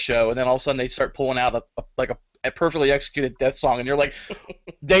play a show, and then all of a sudden they start pulling out a perfectly executed Death song, and you're like,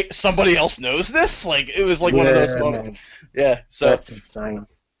 somebody else knows this? Like, it was like one of those moments. Man. Yeah, so that's insane.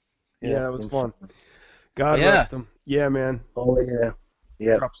 Yeah, that was fun. God rest them. Yeah, man. Oh yeah.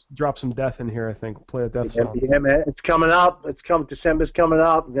 Yeah. Drop some Death in here, I think. Play a Death song. Yeah, man. It's coming up. December's coming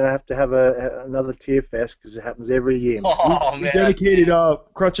up. I'm gonna have to have another Tear Fest because it happens every year. Man. Oh man. We dedicated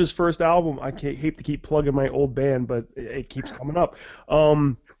Crutch's first album. I hate to keep plugging my old band, but it keeps coming up.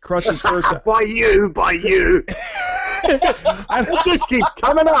 Crutch's first. By you. It just keeps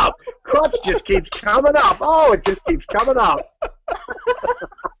coming up. Crutch just keeps coming up. Oh, it just keeps coming up.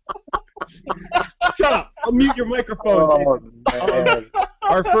 Shut up! I'll mute your microphone.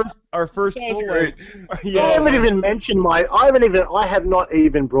 Our first. That's great. Yeah. I haven't even mentioned I have not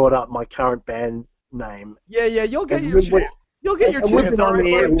even brought up my current band name. Yeah. You'll get your chance. You'll get your chance. We've been on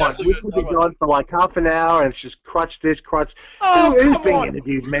the air once. We've been on for like half an hour, and it's just Crutch this, Crutch. Who's being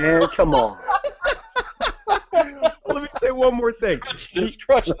interviewed, man? Come on. Let me say one more thing. Just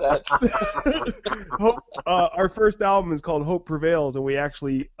Crutch that. Our first album is called Hope Prevails, and we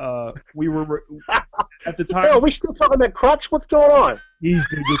actually we were at the time. Are we still talking about Crutch? What's going on? Jeez,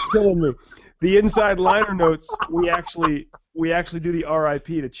 dude, you're killing me. The inside liner notes, we actually do the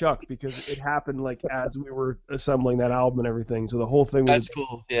R.I.P. to Chuck because it happened like as we were assembling that album and everything. So the whole thing was. That's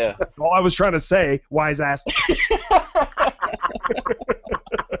cool. Yeah. All I was trying to say, wise ass.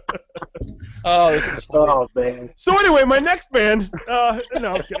 Oh, this is funny. Oh, man. So anyway, my next band. No,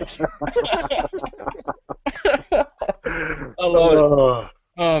 I'm kidding. I love it.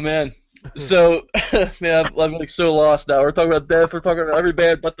 Oh man. So, man, I'm like so lost now. We're talking about Death. We're talking about every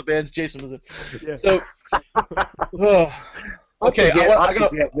band but the bands Jason was in. Yeah. So, okay,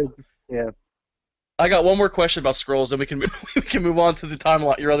 I got one more question about Scrolls, then we can move on to the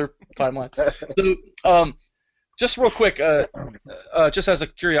timeline, your other timeline. So, Just real quick, just as a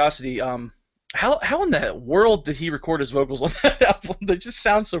curiosity, how in the world did he record his vocals on that album? They just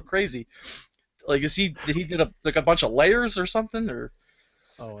sound so crazy. Like, did he did a bunch of layers or something, or?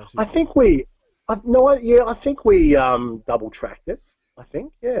 Oh, I think we double tracked it. I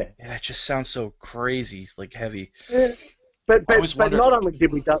think, yeah. Yeah, it just sounds so crazy, like heavy. Yeah. But not only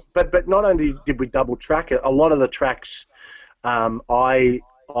did we double track it, a lot of the tracks, I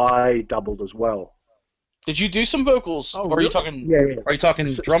doubled as well. Did you do some vocals? Or are you talking? Yeah. Are you talking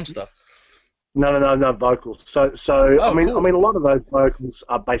drum stuff? No, vocals. So cool. I mean, a lot of those vocals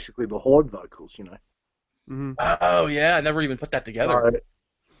are basically the Horde vocals, you know. Mm-hmm. Oh yeah, I never even put that together.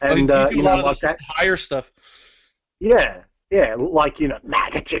 And you know, like that higher stuff. Yeah, like, you know,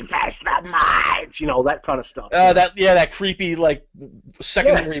 maggots infest the minds, you know, that kind of stuff. That creepy, like,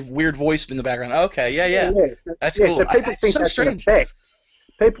 secondary weird voice in the background. Okay, yeah. That's cool. So people think that's strange. An effect.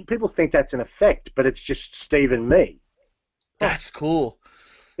 People think that's an effect, but it's just Steve and me. That's cool.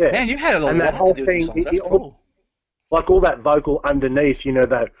 Yeah. Man, you had a lot that whole to do thing, with songs. That's cool. Like all that vocal underneath, you know,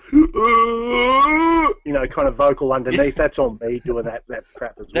 that, you know, kind of vocal underneath, that's all me doing that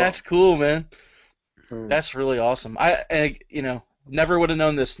crap as well. That's cool, man. That's really awesome. I never would have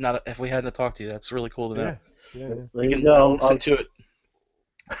known this if we hadn't talked to you. That's really cool to know. Yeah. You can listen to it.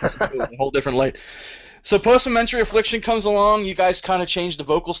 In a whole different light. So Post-Momentary Affliction comes along. You guys kind of changed the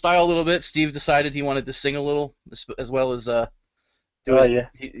vocal style a little bit. Steve decided he wanted to sing a little, as well as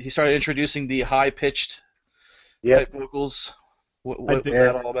he started introducing the high-pitched type vocals. What was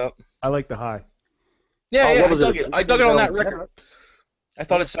that all about? I like the high. Yeah, I dug it on that record. I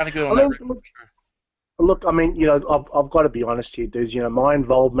thought it sounded good on that record. Look, I mean, you know, I've got to be honest here, dudes. You know, my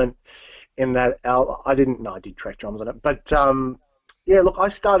involvement in that album, I did track drums on it, but look, I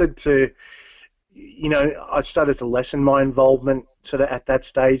started to lessen my involvement sort of at that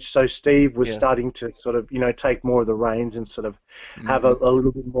stage. So Steve was starting to sort of, you know, take more of the reins and sort of have a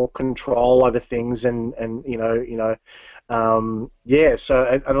little bit more control over things, and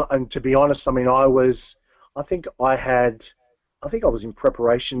So and to be honest, I mean, I was in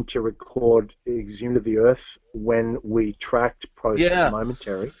preparation to record Exhumed of the Earth when we tracked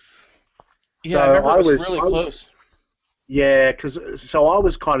Post-Momentary. Yeah, I remember it was really close. Yeah, so I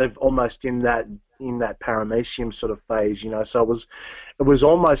was kind of almost in that paramecium sort of phase, you know. So it was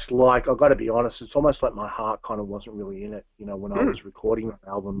almost like, I've got to be honest, it's almost like my heart kind of wasn't really in it, you know, when I was recording the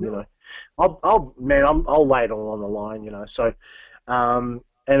album, you know. I'll lay it all on the line, you know. So, and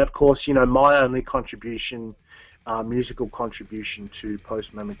of course, you know, my only contribution. Musical contribution to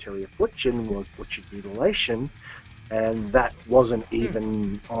Post-Momentary Affliction was Butchered Mutilation, and that wasn't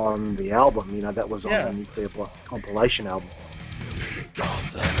even on the album, you know, that was on the Nuclear Blast compilation album.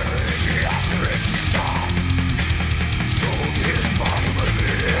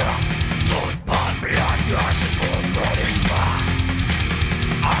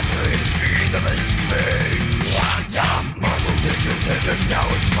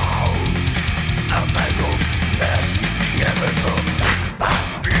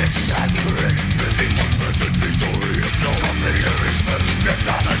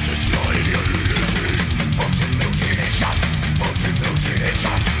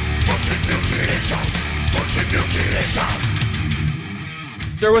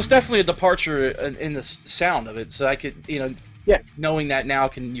 There was definitely a departure in the sound of it, so I could, you know, knowing that now,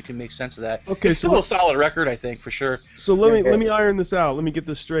 you can make sense of that. Okay, it's still a solid record, I think, for sure. So let me iron this out. Let me get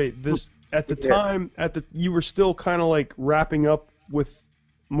this straight. This at the time you were still kind of like wrapping up with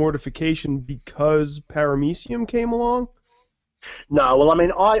Mortification because Paramecium came along? No, well, I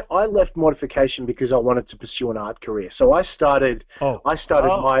mean, I left Mortification because I wanted to pursue an art career. So I started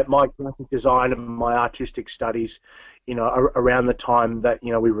my graphic design and my artistic studies, you know, around the time that,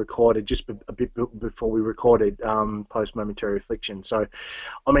 you know, we recorded, just a bit before we recorded Post-Momentary Affliction. So,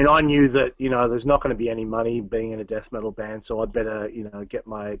 I mean, I knew that, you know, there's not going to be any money being in a death metal band, so I'd better, you know, get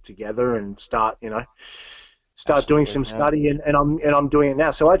my together and start doing some study, and I'm doing it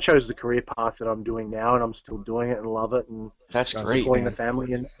now. So I chose the career path that I'm doing now, and I'm still doing it and love it, and that's great, supporting the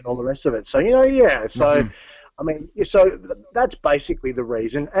family and all the rest of it. So, you know, so I mean, so that's basically the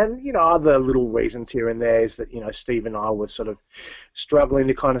reason, and, you know, other little reasons here and there is that, you know, Steve and I were sort of struggling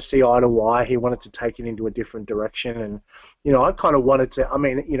to kind of see eye to eye. He wanted to take it into a different direction, and, you know, I kind of wanted to, I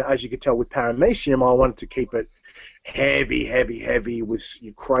mean, you know, as you could tell with Paramecium, I wanted to keep it heavy with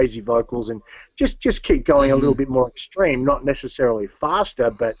your crazy vocals, and just keep going a little bit more extreme, not necessarily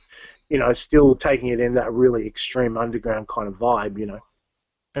faster, but, you know, still taking it in that really extreme underground kind of vibe, you know.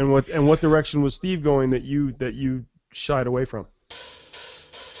 And what direction was Steve going that you shied away from?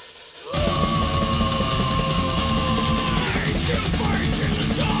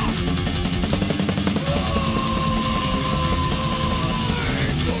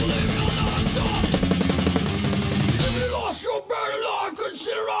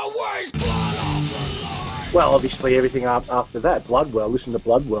 Well, obviously everything after that, Bloodworld. Listen to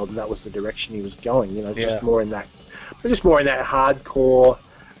Bloodworld, and that was the direction he was going. You know, just more in that hardcore,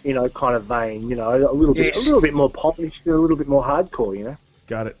 you know, kind of vein. You know, a little bit more polished, a little bit more hardcore. You know.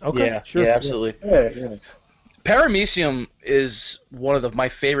 Got it. Okay. Yeah. Sure. Yeah. Absolutely. Yeah. Paramecium is one of my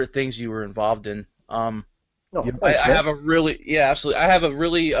favorite things you were involved in. I have a really, absolutely. I have a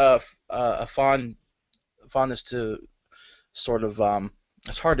really a fondness to sort of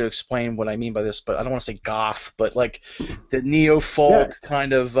it's hard to explain what I mean by this, but I don't want to say goth, but like the neo folk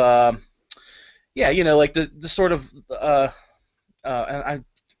kind of you know, like the sort of and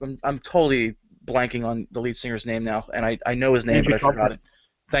I'm totally blanking on the lead singer's name now, and I know his name, but I forgot it.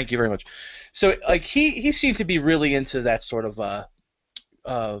 Thank you very much. So like he seemed to be really into that sort of what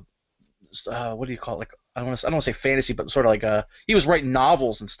do you call it? Like I don't want to say fantasy, but sort of like he was writing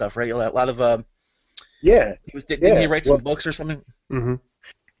novels and stuff, right? A lot of didn't he write some books or something? Mm-hmm.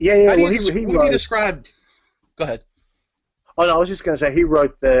 Yeah. How do you describe? Go ahead. Oh no, I was just going to say he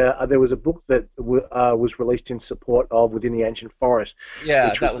wrote there was a book that was released in support of Within the Ancient Forest. Yeah,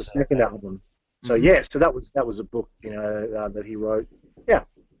 which was the second album. So so that was a book, you know, that he wrote. Yeah.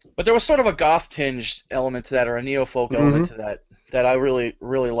 But there was sort of a goth tinged element to that, or a neo-folk element to that I really,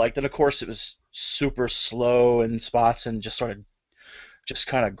 really liked. And of course, it was super slow in spots and just kind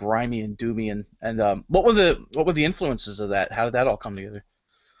of grimy and doomy. And what were the influences of that? How did that all come together?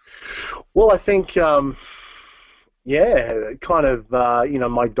 Well, I think kind of you know,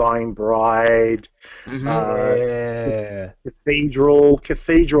 My Dying Bride,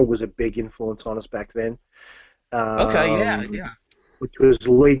 Cathedral was a big influence on us back then. Yeah. Which was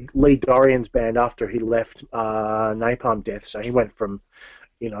Lee Dorian's band after he left Napalm Death. So he went from,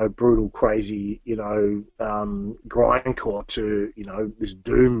 you know, brutal, crazy, you know, grindcore to, you know, this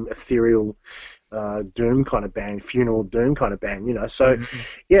doom, ethereal, doom kind of band, funeral doom kind of band, you know. So,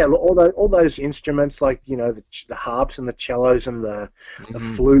 all those instruments, like, you know, the harps and the cellos and the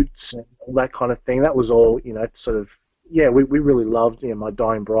flutes and all that kind of thing, that was all, you know, sort of. Yeah, we really loved, you know, My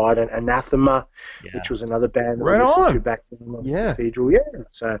Dying Bride and Anathema, which was another band that we listened to back then on Cathedral. Yeah,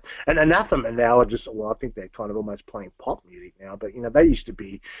 so and Anathema now are just, well, I think they're kind of almost playing pop music now, but you know, they used to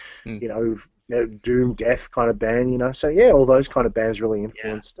be, you know, doom death kind of band, you know. So yeah, all those kind of bands really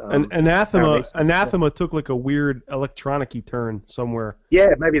influenced. And Anathema took like a weird electronic-y turn somewhere. Yeah,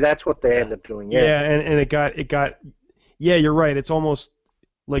 maybe that's what they ended up doing. Yeah, and it got. Yeah, you're right. It's almost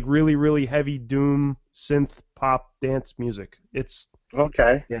like really, really heavy doom synth pop dance music. It's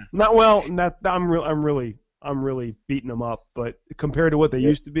okay. Yeah. I'm really beating them up, but compared to what they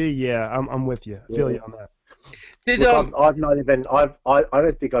used to be, I'm with you. I feel you on that. I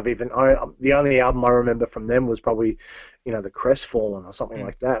don't think I've even. The only album I remember from them was probably, you know, the Crestfallen or something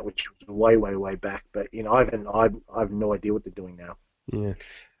like that, which was way back. But you know, I have no idea what they're doing now. Yeah.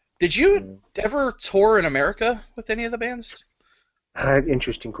 Did you ever tour in America with any of the bands?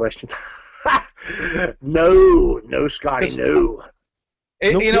 Interesting question. No, Scotty, no.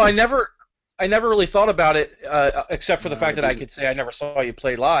 You know, I never really thought about it, except for the fact that I could say I never saw you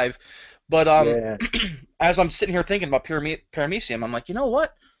play live. But as I'm sitting here thinking about Paramecium, I'm like, you know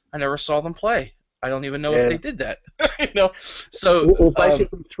what? I never saw them play. I don't even know if they did that. You know, so well,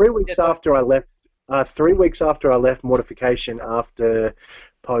 basically 3 weeks after I left. 3 weeks after I left Mortification after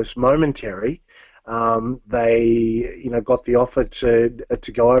Post Momentary. They, you know, got the offer to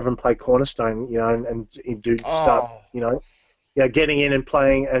go over and play Cornerstone, you know, and start, you know, getting in and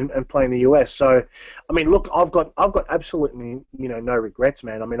playing and playing the US. So, I mean, look, I've got absolutely, you know, no regrets,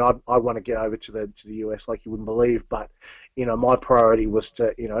 man. I mean, I want to get over to the US like you wouldn't believe, but you know, my priority was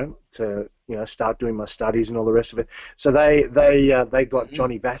to start doing my studies and all the rest of it. So they got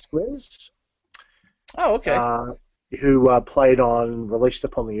Johnny Vasquez. Oh, okay. Who played on Released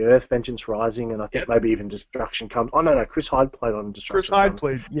Upon the Earth, Vengeance Rising, and I think maybe even Destruction Comes. Oh, no, Chris Hyde played on Destruction Comes.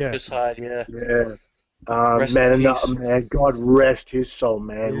 Chris Hyde, yeah. Man, God rest his soul,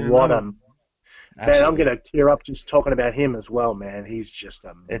 man. Yeah, what a... Absolutely. Man, I'm going to tear up just talking about him as well, man. He's just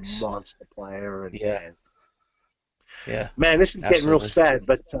a monster player. And, man, this is getting real sad,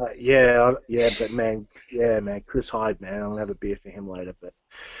 but man, Chris Hyde, man, I'll have a beer for him later, but...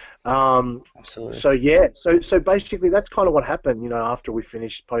 Absolutely. So basically that's kind of what happened, you know, after we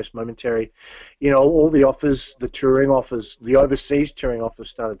finished Post Momentary. You know, all the offers, the touring offers, the overseas touring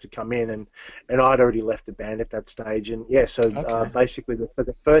offers started to come in, and I'd already left the band at that stage, and basically for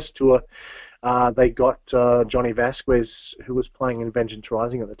the first tour, they got Johnny Vasquez, who was playing in Vengeance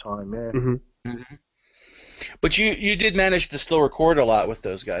Rising at the time. But you did manage to still record a lot with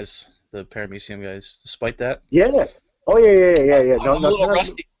those guys, the Paramecium guys, despite that. Yeah. Oh yeah. I'm a little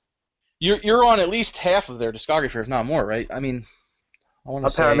rusty. You're on at least half of their discography, if not more, right? I mean, I want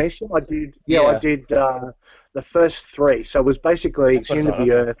to say. Paramecium? I did. Yeah, I did the first 3. So it was basically Tune of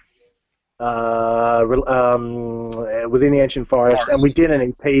the Earth, Within the Ancient Forest, and we did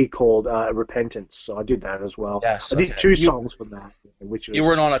an EP called Repentance. So I did that as well. Yes, I did 2 songs from that, which was you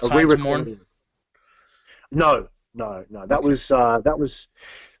weren't on a Time to Mourn? No.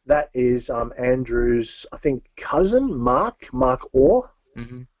 That is Andrew's, I think, cousin, Mark Orr.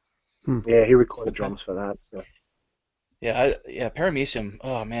 Mm-hmm. Yeah, he recorded drums for that. So. Yeah, Paramecium.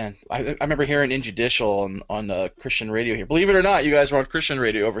 Oh man, I remember hearing Injudicial on Christian radio here. Believe it or not, you guys were on Christian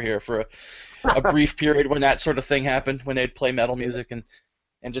radio over here for a brief period when that sort of thing happened, when they'd play metal music and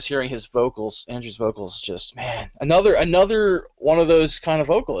just hearing his vocals, Andrew's vocals, just man, another one of those kind of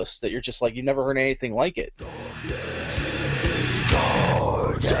vocalists that you're just like you never heard anything like it.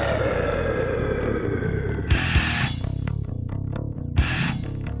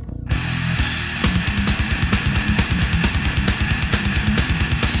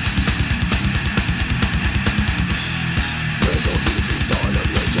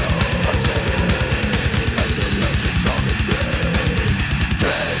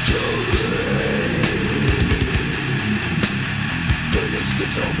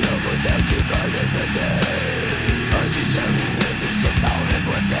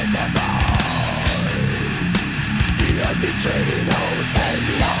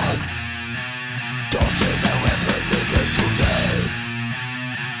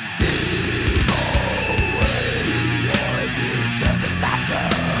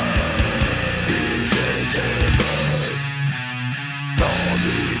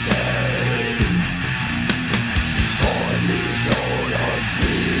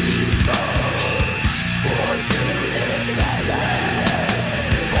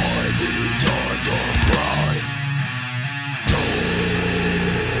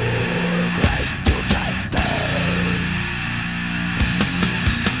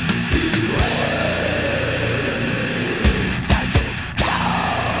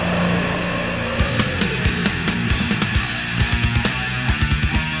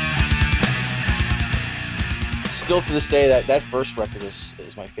 Still to this day, that first record is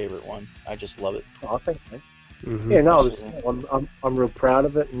my favorite one. I just love it. Oh, thanks, man. Mm-hmm. Yeah, no, I'm real proud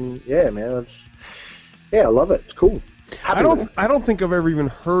of it, and yeah, man, I love it. It's cool. I don't think I've ever even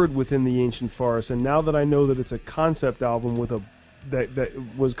heard Within the Ancient Forest, and now that I know that it's a concept album with that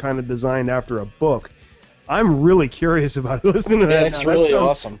was kind of designed after a book, I'm really curious about listening to that. It's really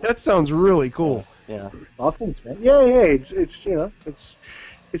awesome. That sounds really cool. Yeah. Oh, thanks, man. Yeah, it's you know,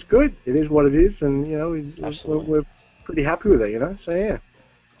 it's good. It is what it is, and you know, we're pretty happy with it, you know. So yeah.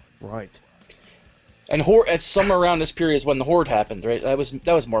 Right. And Horde, at somewhere around this period is when the Horde happened, right? That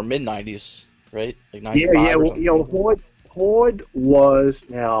was more mid '90s, right? Like '95. Yeah. Well, you know, Horde was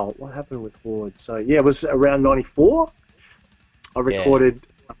now. What happened with Horde? So yeah, it was around '94. I recorded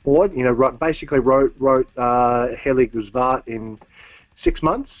Horde. You know, basically wrote Helig Guzvat in 6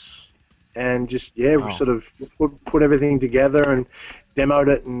 months, and just we sort of put everything together and demoed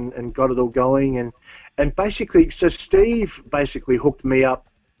it and got it all going and basically, so Steve basically hooked me up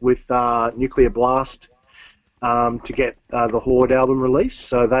with Nuclear Blast to get the Horde album released.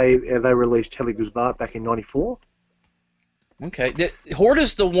 So they released Helig Guzvat back in '94. Okay, Horde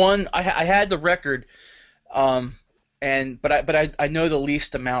is the one I had the record, but I know the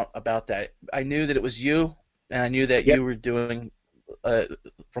least amount about that. I knew that it was you, and I knew that you were doing,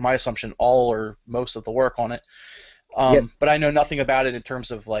 for my assumption, all or most of the work on it. But I know nothing about it in terms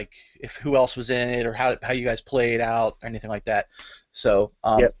of like who else was in it or how you guys played out or anything like that. So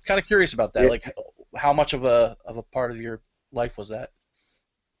kind of curious about that. Like how much of a part of your life was that?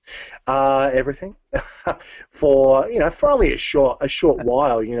 Everything. for only a short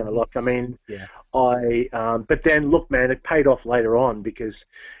while. You know, like I mean, but then look, man, it paid off later on because,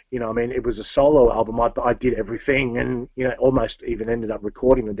 you know, I mean, it was a solo album. I did everything, and you know, almost even ended up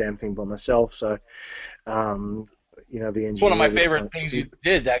recording the damn thing by myself. So. You know, the it's one of my favorite things you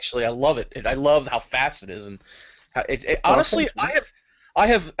did. Actually, I love it. I love how fast it is, and honestly, I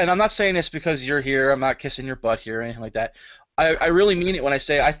have, and I'm not saying this because you're here. I'm not kissing your butt here or anything like that. I really mean it when I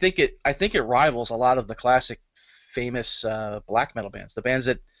say I think it rivals a lot of the classic, famous black metal bands, the bands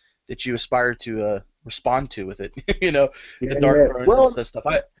that you aspire to respond to with it. You know, the Dark Thrones and stuff.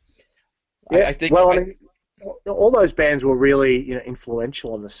 I think. Well, I mean, all those bands were really, you know,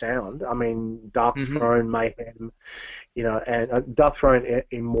 influential on the sound. I mean, Dark Throne, Mayhem, you know, and Dark Throne,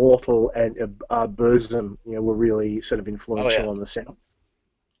 Immortal, and Burzum, you know, were really sort of influential on the sound.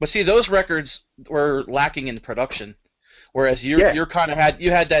 But see, those records were lacking in production, whereas you're kind of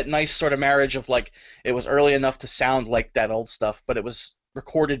had that nice sort of marriage of like it was early enough to sound like that old stuff, but it was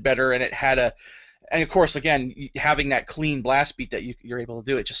recorded better and it had and of course, again, having that clean blast beat that you're able to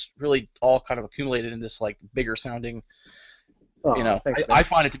do, it just really all kind of accumulated in this like bigger sounding. I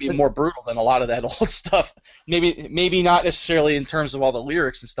find it to be more brutal than a lot of that old stuff. Maybe not necessarily in terms of all the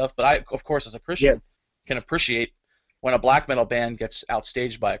lyrics and stuff, but I, of course, as a Christian, can appreciate when a black metal band gets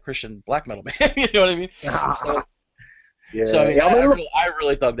outstaged by a Christian black metal band. You know what I mean? I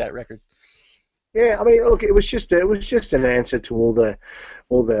really dug that record. Yeah, I mean, look, it was just an answer to all the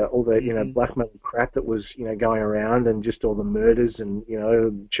black metal crap that was going around, and just all the murders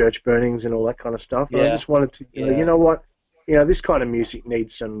and church burnings and all that kind of stuff. And I just wanted to, you know what, this kind of music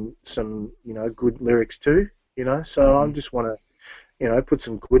needs some good lyrics too. So I just want to put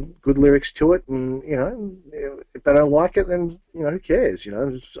some good lyrics to it, and if they don't like it, then who cares?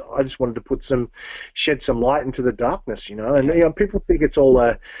 I just wanted to shed some light into the darkness, and people think it's all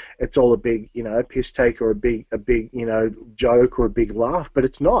a big piss take or a big joke or a big laugh, but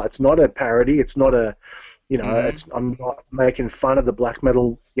it's not. It's not a parody. It's not a I'm not making fun of the black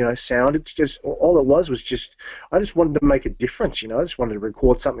metal sound. It's just all it was just I just wanted to make a difference. I just wanted to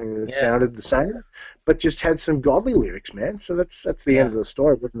record something that sounded the same, but just had some godly lyrics, man. So that's the end of the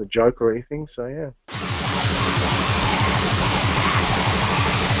story. It wasn't a joke or anything. So yeah.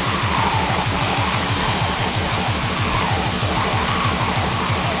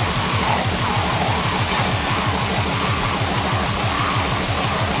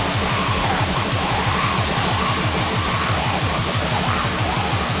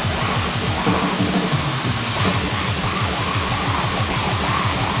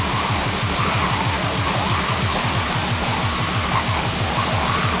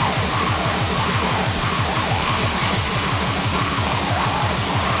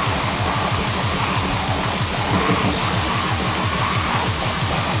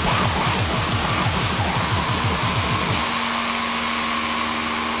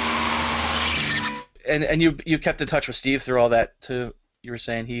 And you kept in touch with Steve through all that too. You were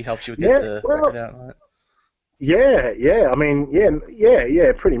saying he helped you get the record out on it. Yeah. I mean,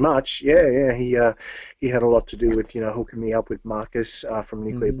 yeah. Pretty much. Yeah. He had a lot to do with hooking me up with Marcus from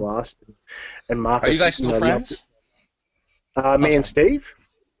Nuclear Blast, and Marcus. Are you guys still friends? Me and Steve.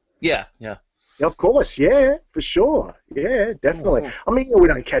 Yeah. Of course, yeah, for sure, yeah, definitely. I mean, we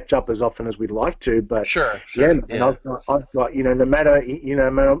don't catch up as often as we'd like to, but sure. And I've got no matter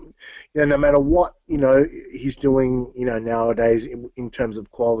what he's doing nowadays in terms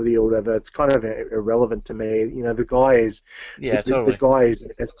of quality or whatever, it's kind of irrelevant to me. The guy is the guy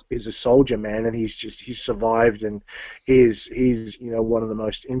is a soldier, man, and he's survived, and he's one of the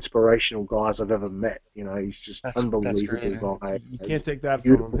most inspirational guys I've ever met. He's just unbelievable guy. You can't take that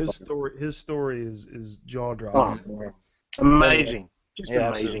from him. His story is jaw dropping. Oh, man. Amazing, just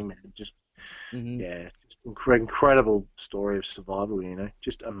amazing, man. Just just incredible story of survival.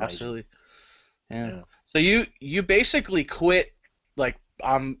 Just amazing. Absolutely. Yeah. So you basically quit the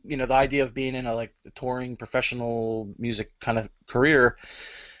idea of being in a touring professional music kind of career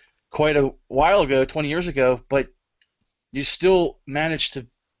quite a while ago, 20 years ago, but you still managed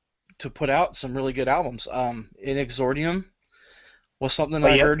to put out some really good albums. In Exordium was something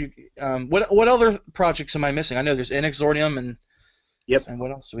I heard. What other projects am I missing? I know there's In Exordium and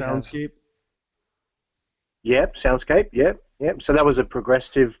what else? Soundscape. Yep, Soundscape. Yep. So that was a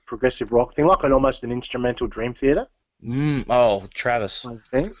progressive rock thing, like almost an instrumental Dream Theater. Oh, Travis. I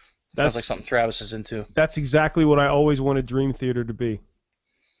think. Sounds like something Travis is into. That's exactly what I always wanted Dream Theater to be.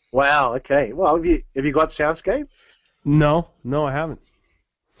 Wow. Okay. Well, have you got Soundscape? No, I haven't.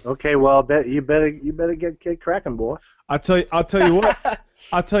 Okay. Well, you better get cracking, boy. I'll tell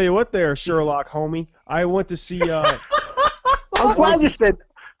you what, there, Sherlock, homie. I went to see. I'm glad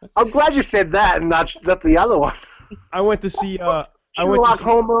you said that, and not the other one. I went to see. Sherlock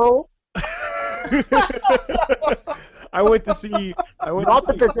Homo. Not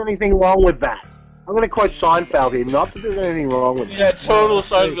that there's anything wrong with that. I'm going to quote Seinfeld here. Not that there's anything wrong with that. Yeah, total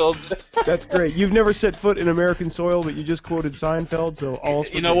Seinfeld. That's great. You've never set foot in American soil, but you just quoted Seinfeld, so all.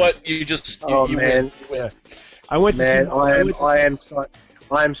 You know what? You man. Win. I went to see.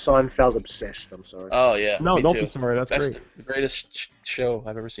 I am Seinfeld obsessed. I'm sorry. Oh yeah. No, don't too. be sorry. That's great. The greatest show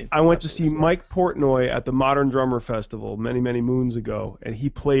I've ever seen. I went to see Mike Portnoy at the Modern Drummer Festival many moons ago, and he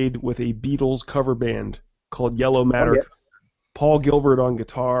played with a Beatles cover band called Yellow Matter. Oh, yeah. Paul Gilbert on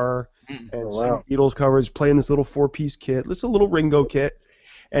guitar and some Beatles covers, playing this little 4-piece kit, this little Ringo kit,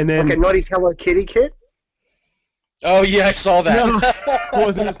 and then not his Hello Kitty kit. Oh yeah, I saw that. No, it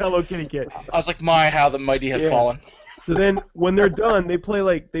wasn't his Hello Kitty kit. I was like, how the mighty have fallen. So then, when they're done, they play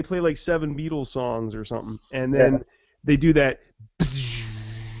like 7 Beatles songs or something, and then they do that,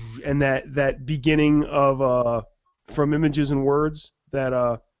 and that beginning of From Images and Words. That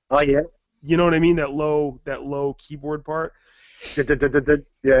Oh yeah. you know what I mean? That low keyboard part.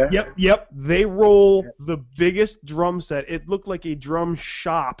 Yeah. Yep. They roll the biggest drum set. It looked like a drum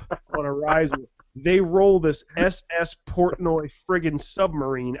shop on a riser. They roll this SS Portnoy friggin'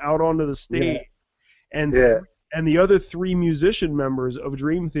 submarine out onto the stage, and the other 3 musician members of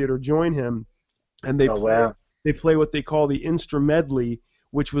Dream Theater join him, and they play what they call the Instrumedley,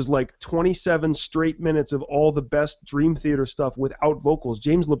 which was like 27 straight minutes of all the best Dream Theater stuff without vocals.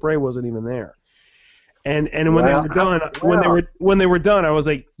 James LeBray wasn't even there. And when they were done, when they were done, I was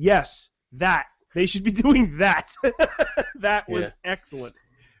like, yes, that they should be doing that. That was excellent.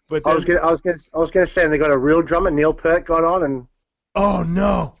 But then, I was gonna say, they got a real drummer. Neil Peart got on, and oh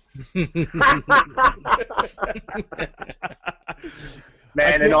no,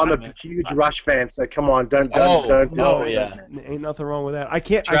 man, and I'm a huge Rush fan, so come on, don't. Ain't nothing wrong with that. I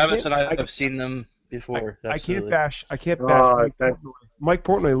can't. Travis and I have seen them before. I can't bash. Mike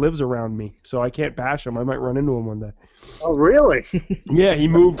Portnoy lives around me, so I can't bash him. I might run into him one day. Oh, really? Yeah, he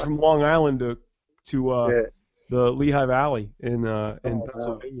moved from Long Island to the Lehigh Valley in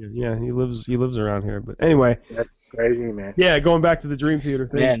Pennsylvania. Yeah, he lives around here. But anyway, that's crazy, man. Yeah, going back to the Dream Theater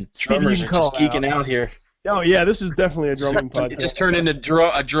thing. Man, drummers are just geeking out here. Oh yeah, this is definitely a drumming podcast. It just turned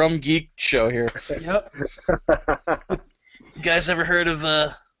into a drum geek show here. Yep. You guys ever heard of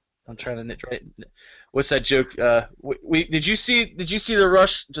I'm trying to knit right. What's that joke? Did you see the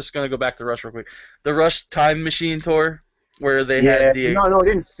Rush? Just gonna go back to Rush real quick. The Rush Time Machine tour where they had the. No, I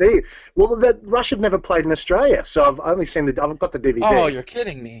didn't see it. Well, that Rush had never played in Australia, so I've only seen I've got the DVD. Oh, you're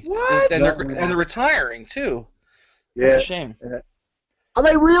kidding me! What? And they're retiring too. Yeah. It's a shame. Are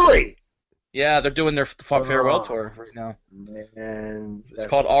they really? Yeah, they're doing their farewell tour right now. Man, it's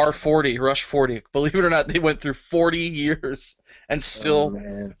called R40, Rush 40. Believe it or not, they went through 40 years and still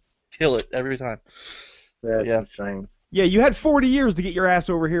kill it every time. That's insane. Yeah, you had 40 years to get your ass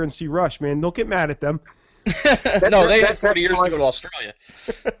over here and see Rush, man. Don't get mad at them. No, they had 40 years to go to Australia.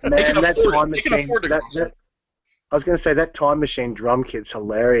 Man, they can afford to go. I was going to say, that Time Machine drum kit's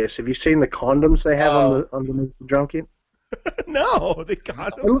hilarious. Have you seen the condoms they have underneath the drum kit? No, the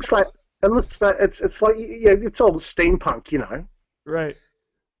condoms. It looks like it's like it's all steampunk, you know. Right.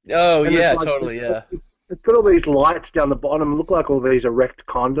 Oh yeah, totally, yeah. It's got all these lights down the bottom. Look like all these erect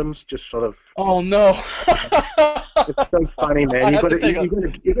condoms, just sort of. Oh no! It's so funny, man. You got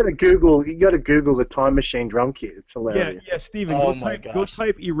to Google the Time Machine drum kit. It's hilarious. Yeah, Steven, go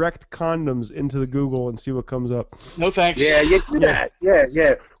type erect condoms into the Google and see what comes up. No thanks. Yeah, do that.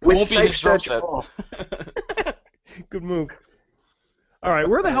 Yeah. With safe search off. Good move. All right,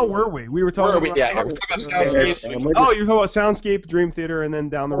 where the hell were we? We were talking about. Yeah, we're talking about Soundscape. Oh, you're talking about Soundscape, Dream Theater, and then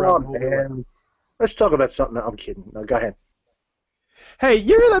down the road. Man. Let's talk about something. I'm kidding. No, go ahead. Hey,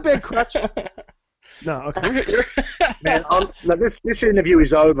 you hear that bad crutch? No, okay. Man, this interview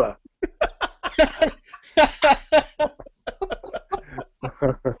is over.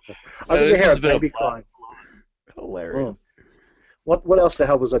 This has been a crying. Hilarious. What else the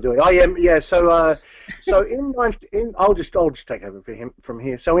hell was I doing? Oh yeah. So I'll just take over from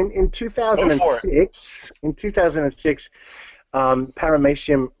here. So in 2006,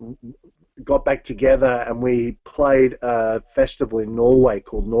 Paramecium got back together and we played a festival in Norway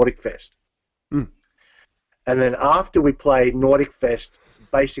called Nordic Fest. Mm. And then after we played Nordic Fest,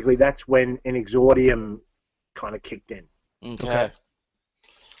 basically that's when Inexordium kind of kicked in. Okay.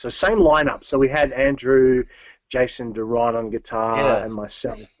 So same lineup. So we had Andrew, Jason Duran on guitar, and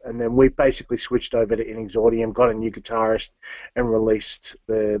myself, and then we basically switched over to Inexordium, got a new guitarist, and released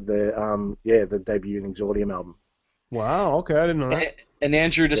the debut Inexordium album. Wow. Okay, I didn't know that. And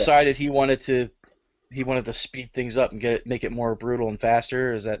Andrew decided he wanted to speed things up and make it more brutal and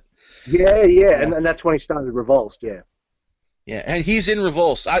faster. Is that? Yeah. And that's when he started Revulsed. Yeah. Yeah, and he's in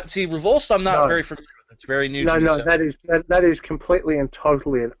Revulsed. Revulsed, I'm not very familiar with. It's very new to me. No, that is completely and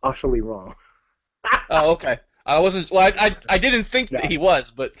totally and utterly wrong. Oh, okay. I wasn't. Well, I didn't think that he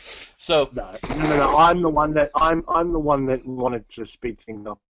was, but so. No. I'm the one that wanted to speed things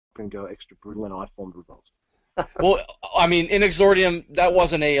up and go extra brutal, and I formed Revulsed. Well, I mean, Inexordium, that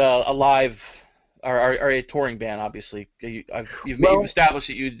wasn't a live or a touring band, obviously. You've established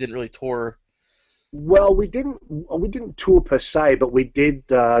that you didn't really tour. Well, we didn't tour per se, but we did.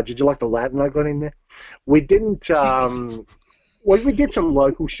 Did you like the Latin I got in there? We didn't. Well, we did some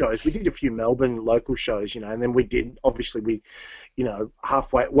local shows. We did a few Melbourne local shows, and then we did. Obviously,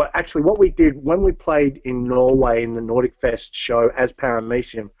 halfway. Well, actually, what we did when we played in Norway in the Nordic Fest show as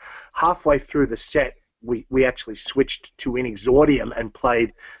Paramecium, halfway through the set, we actually switched to Inexordium and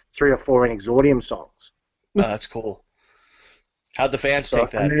played 3 or 4 Inexordium songs. Oh, that's cool. How'd the fans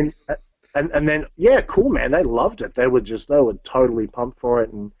take that? And then cool, man. They loved it. They were totally pumped for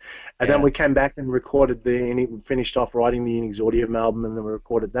it, and then we came back and recorded finished off writing the Inexordium album, and then we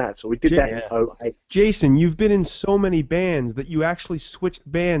recorded that. So we did that in 2008. Jason, you've been in so many bands that you actually switched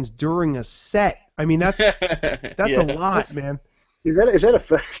bands during a set. I mean, that's a lot, man. Is that a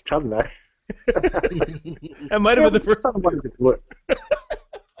first time though? That might have been the first time I wanted to do it.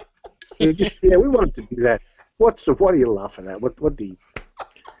 We wanted to do that. What are you laughing at? What do you?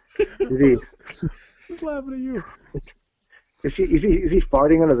 It is. He's laughing at you. Is he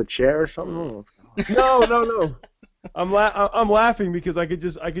farting under the chair or something? No. I'm laughing because I could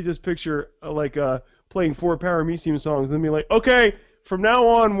just picture playing 4 Paramecium songs and then be like, okay, from now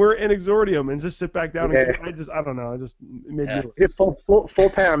on we're Inexordium, and just sit back down. And I don't know. It made me. Yeah, four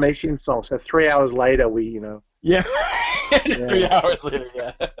Paramecium songs. So 3 hours later, we. Yeah. 3 hours later,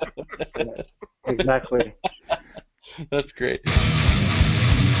 yeah. Exactly. That's great.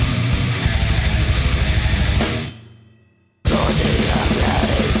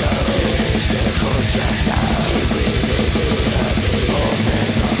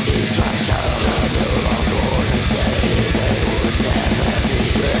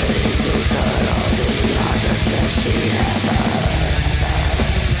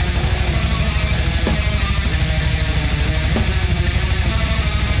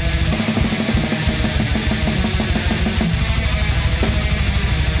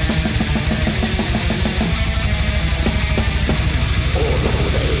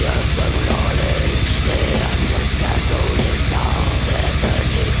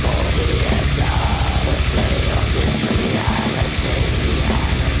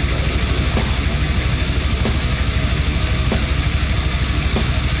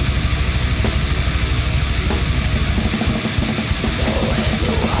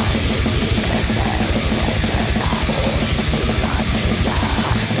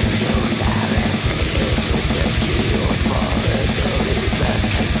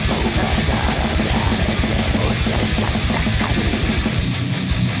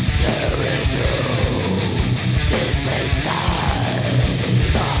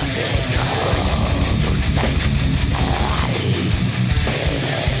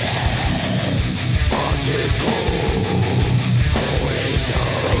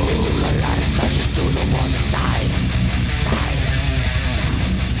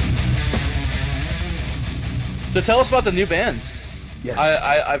 So tell us about the new band. Yes.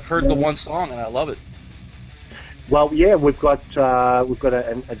 I've heard the one song and I love it. Well, yeah, we've got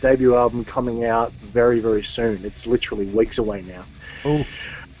a debut album coming out very, very soon. It's literally weeks away now.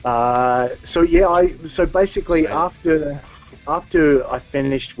 Oh. So basically after I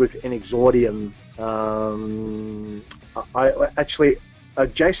finished with Inexordium, I actually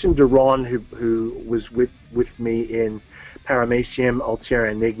Jason Duran, who was with me in Paramecium, Altair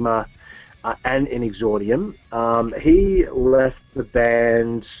Enigma, and Inexordium, he left the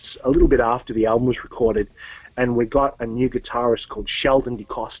band a little bit after the album was recorded, and we got a new guitarist called Sheldon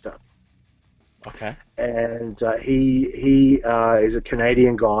DeCosta. Okay. And he is a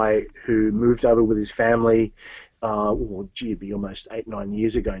Canadian guy who moved over with his family. It'd be almost 8-9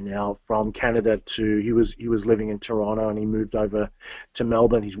 years ago now, from Canada to he was living in Toronto, and he moved over to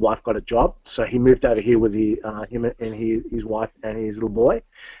Melbourne. His wife got a job, so he moved over here with him and his wife and his little boy,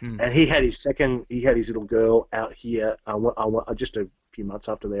 and he had his little girl out here just a few months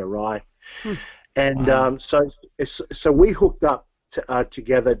after they arrived, and so we hooked up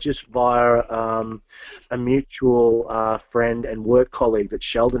together just via a mutual friend and work colleague that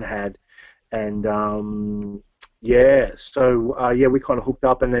Sheldon had, and we kind of hooked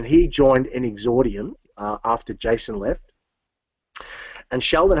up, and then he joined Inexordium after Jason left. And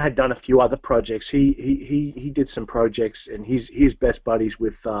Sheldon had done a few other projects. He did some projects, and he's best buddies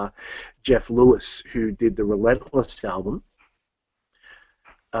with Jeff Lewis, who did the Relentless album,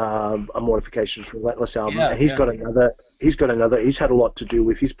 a Mortification's Relentless album. And he's got another. He's had a lot to do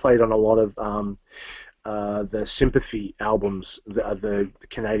with. He's played on a lot of the Sympathy albums, the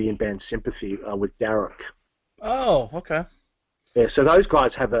Canadian band Sympathy with Derek. Oh, okay. Yeah, so those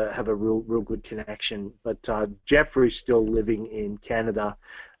guys have a real good connection. But Jeffrey's still living in Canada,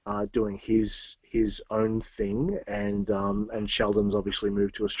 doing his own thing, and Sheldon's obviously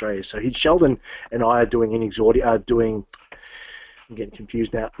moved to Australia. So Sheldon and I are doing Inexordium, I'm getting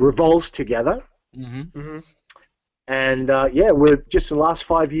confused now. Revolves together. Mm-hmm. Mm-hmm. And we're just the last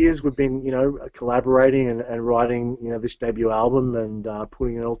 5 years we've been collaborating and writing this debut album and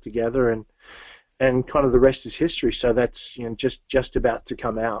putting it all together, and kind of the rest is history. So that's just about to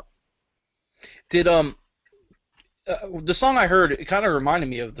come out. Did the song I heard, it kind of reminded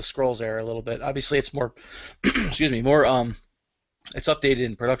me of the Scrolls era a little bit. Obviously, it's more excuse me, more it's updated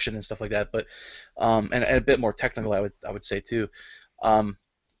in production and stuff like that, but and a bit more technical, I would say too.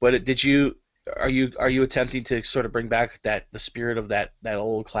 But are you attempting to sort of bring back the spirit of that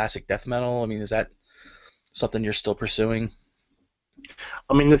old classic death metal? I mean, is that something you're still pursuing?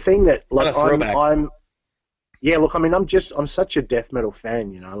 I mean, the thing that like I'm such a death metal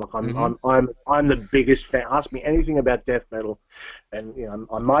fan, you know. Like I'm the biggest fan. Ask me anything about death metal, and you know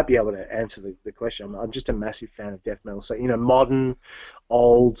I might be able to answer the question. I'm just a massive fan of death metal. So you know, modern,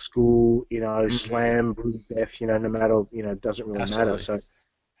 old school, you know, slam, blue death, you know, no matter, you know, it doesn't really matter. So.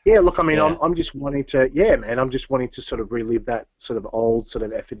 Yeah, look, I mean, I'm just wanting to, I'm just wanting to sort of relive that sort of old sort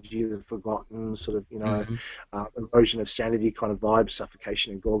of effigy of the forgotten sort of, you know, erosion of sanity kind of vibe,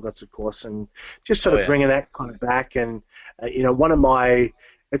 Suffocation and Gorguts, of course, and just sort of bringing that kind of back. And, you know,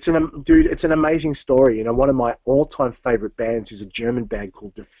 it's an amazing story. You know, one of my all-time favorite bands is a German band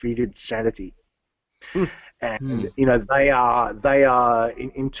called Defeated Sanity. And you know they are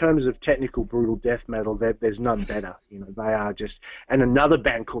in terms of technical brutal death metal, there's none better. You know, they are just, and another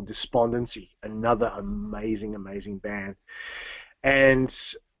band called Despondency, another amazing band. And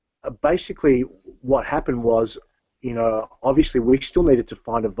basically what happened was, you know, obviously we still needed to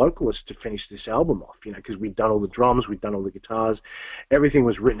find a vocalist to finish this album off, you know, because we'd done all the drums, we'd done all the guitars, everything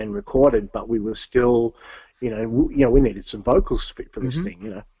was written and recorded, but we were still, we needed some vocals for this thing,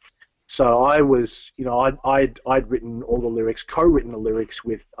 you know. So I was, you know, I'd written all the lyrics, co-written the lyrics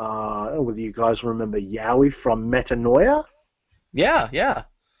with, I don't know whether you guys remember Yowie from Metanoia? Yeah.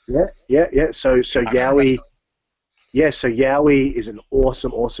 So Yowie, so Yowie is an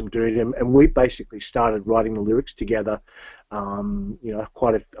awesome dude, and we basically started writing the lyrics together, you know,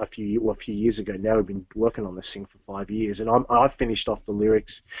 quite a few years ago. Now we've been working on this thing for 5 years, and I finished off the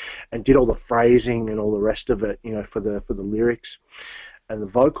lyrics, and did all the phrasing and all the rest of it, you know, for the lyrics and the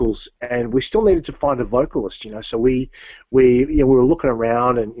vocals, and we still needed to find a vocalist, you know. So we were looking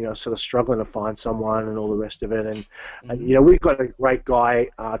around and, you know, sort of struggling to find someone and all the rest of it, and you know, we've got a great guy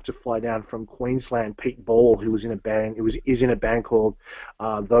to fly down from Queensland, Pete Ball, who was in a band. Is in a band called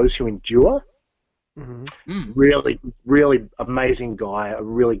Those Who Endure. Really amazing guy, a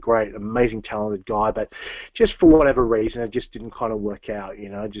really great, amazing, talented guy, but just for whatever reason, it just didn't kind of work out, you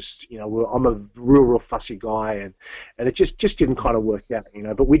know. Just, you know, I'm a real fussy guy, and it just didn't kind of work out, you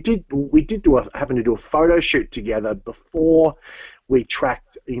know. But we did happen to do a photo shoot together before we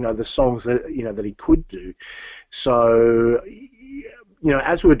tracked, you know, the songs that, you know, that he could do. So, you know,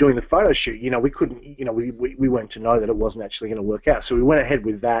 as we were doing the photo shoot, you know, we couldn't, you know, we weren't to know that it wasn't actually going to work out. So we went ahead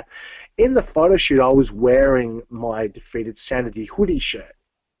with that. In the photo shoot, I was wearing my Defeated Sanity hoodie shirt.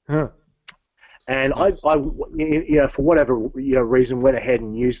 And nice. I, you know, for whatever, you know, reason, went ahead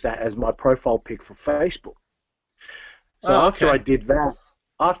and used that as my profile pic for Facebook. So after I did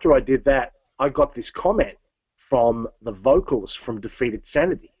that, I got this comment from the vocalist from Defeated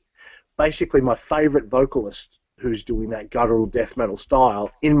Sanity. Basically, my favorite vocalist who's doing that guttural death metal style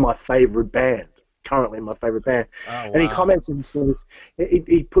in my favorite band, currently my favorite band. Oh, wow. And he comments and says,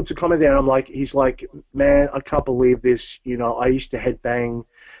 he puts a comment there, and he's like, man, I can't believe this. You know, I used to headbang,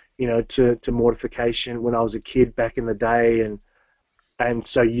 you know, to Mortification when I was a kid back in the day, and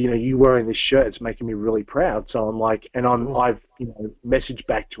so, you know, you wearing this shirt, it's making me really proud. So I'm like, and I've, you know, messaged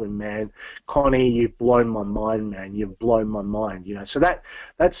back to him, man, Connie, you've blown my mind, man, you've blown my mind, you know. So that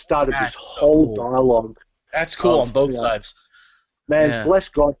started this whole dialogue. That's cool on both sides. Man, bless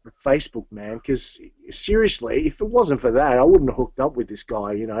God for Facebook, man, because seriously, if it wasn't for that, I wouldn't have hooked up with this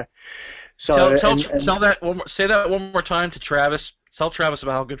guy, you know. So tell that one more, say that one more time to Travis. Tell Travis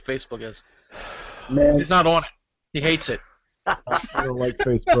about how good Facebook is. Man, he's not on it. He hates it. I don't like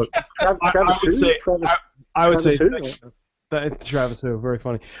Facebook. Travis who? Very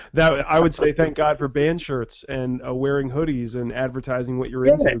funny. I would say thank God for band shirts and wearing hoodies and advertising what you're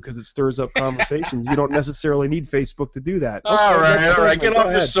into, because it stirs up conversations. You don't necessarily need Facebook to do that. All right. Get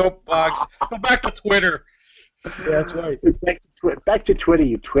off your soapbox. Go back to Twitter. Yeah, that's right. Back to Twitter,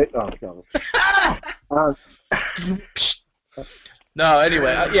 you twit. Oh, God. No,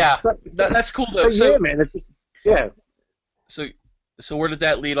 anyway, that's cool though. So yeah, man. So where did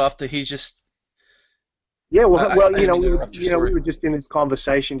that lead off to? He's just. Yeah, well, you know, we were just in this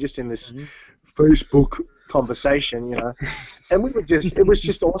conversation, just in this Facebook conversation, you know, and it was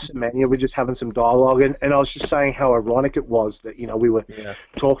just awesome, man. You know, we're just having some dialogue, and I was just saying how ironic it was that, you know, we were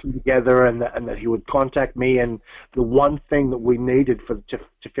talking together, and that he would contact me, and the one thing that we needed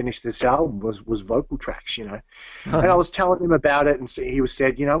to finish this album was vocal tracks, you know. And I was telling him about it, and he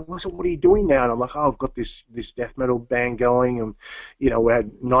said, you know, what are you doing now? And I'm like, I've got this death metal band going, and, you know, we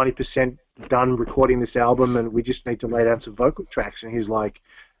had 90% done recording this album, and we just need to lay down some vocal tracks. And he's like,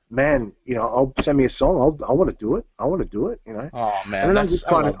 man, you know, I'll send me a song. I want to do it. I want to do it. You know. Oh man, and then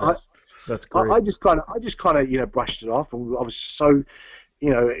that's great. I just kind of, you know, brushed it off, and I was so, you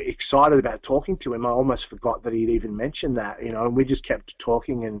know, excited about talking to him. I almost forgot that he'd even mentioned that, you know, and we just kept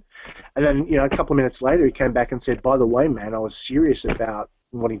talking, and then, you know, a couple of minutes later, he came back and said, by the way, man, I was serious about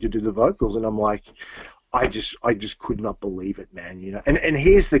wanting to do the vocals, and I'm like, I just could not believe it, man, you know. And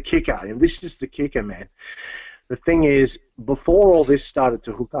here's the kicker, and this is the kicker, man. The thing is, before all this started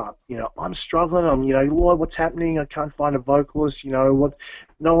to hook up, you know, I'm struggling. I'm, you know, Lord, what's happening? I can't find a vocalist. You know,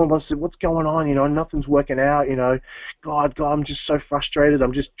 no one wants to. What's going on? You know, nothing's working out. You know, God, I'm just so frustrated.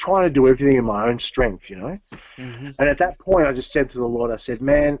 I'm just trying to do everything in my own strength. You know, and at that point, I just said to the Lord, I said,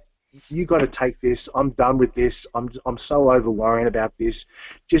 man, you got to take this. I'm done with this. I'm so over worrying about this.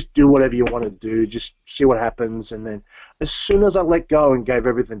 Just do whatever you want to do. Just see what happens. And then, as soon as I let go and gave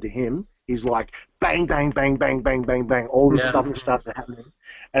everything to Him, He's like, bang, bang, bang, bang, bang, bang, bang. All this stuff starts happening.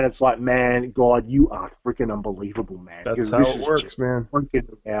 And it's like, man, God, you are freaking unbelievable, man. That's how it works, man. Freaking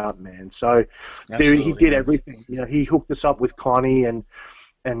out, man. So, dude, he did everything. You know, he hooked us up with Connie,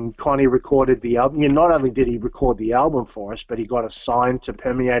 and Connie recorded the album. You know, not only did he record the album for us, but he got us signed to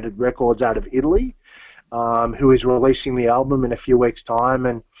Permeated Records out of Italy, who is releasing the album in a few weeks' time.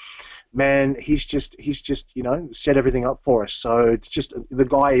 And man, he's just you know, set everything up for us. So it's just, the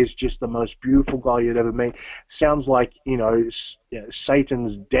guy is just the most beautiful guy you'd ever meet. Sounds like, you know,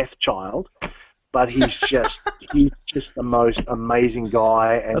 Satan's death child, but he's just the most amazing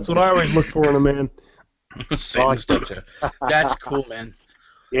guy. And that's what I always look for in a man. Satan's death child. That's cool, man.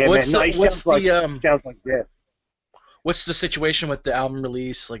 Yeah, what's man. The, what's the sounds like death. What's the situation with the album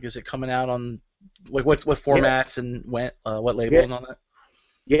release? Like, is it coming out on, like, what formats and when, what label and all that?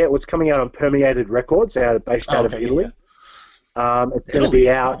 Yeah, it's coming out on Permeated Records, based out of Italy. It's going to be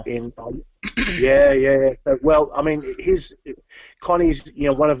out in. Yeah. So, well, I mean, Connie's, you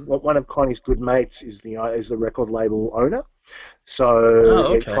know, one of Connie's good mates is the record label owner.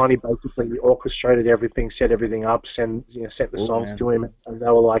 So Connie basically orchestrated everything, set everything up, sent the songs to him, and they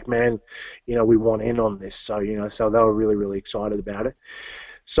were like, man, you know, we want in on this. So, you know, so they were really, really excited about it.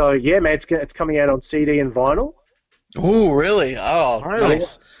 So yeah, man, it's coming out on CD and vinyl. Oh, really? Oh,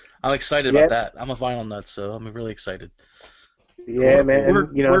 nice. I'm excited about that. I'm a vinyl nut, so I'm really excited. Yeah, man.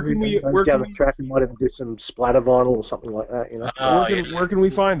 You know, down the track, we might even do some splatter vinyl or something like that. You know. Where can we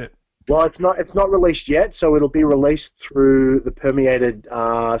find it? Well, it's not released yet, so it'll be released through the Permeated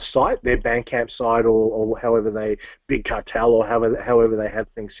site, their Bandcamp site, or however they, Big Cartel, or however they have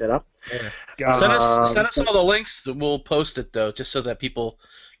things set up. Yeah. Send us all the links. We'll post it though, just so that people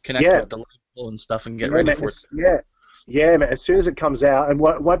connect with the label and stuff and get ready for it. Yeah, man. As soon as it comes out, and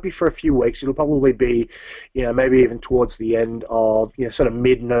it won't be for a few weeks. It'll probably be, you know, maybe even towards the end of, you know, sort of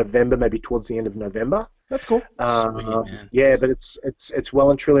mid-November, maybe towards the end of November. That's cool. Sweet, man. Yeah, but it's well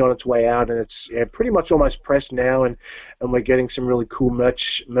and truly on its way out, and it's pretty much almost pressed now, and we're getting some really cool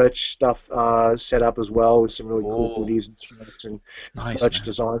merch stuff set up as well, with some really cool hoodies and shirts and merch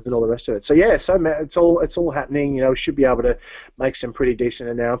designs and all the rest of it. So yeah, man, it's all happening. You know, we should be able to make some pretty decent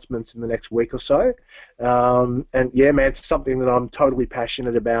announcements in the next week or so. And yeah, man, it's something that I'm totally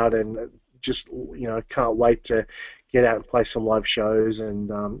passionate about, and just, you know, can't wait to get out and play some live shows and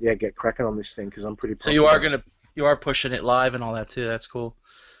get cracking on this thing, because I'm pretty. So you are pushing it live and all that too. That's cool.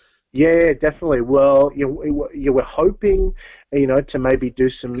 Yeah, definitely. Well, we're hoping, you know, to maybe do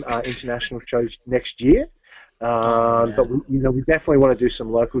some international shows next year. But we definitely want to do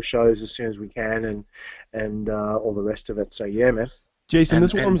some local shows as soon as we can, and all the rest of it. So yeah, man. Jason,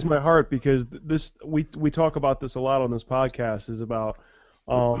 this warms my heart, because we talk about this a lot on this podcast, is about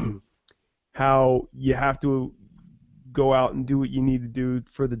how you have to go out and do what you need to do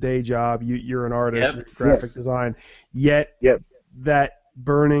for the day job. You're an artist, you're graphic design, yet that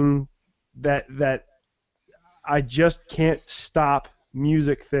burning, that I just can't stop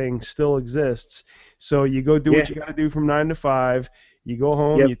music thing still exists. So you go do what you got to do from 9 to 5. You go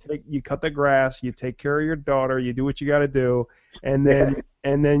home, you cut the grass, you take care of your daughter, you do what you got to do, and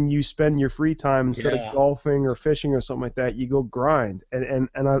then you spend your free time, instead of golfing or fishing or something like that, you go grind. And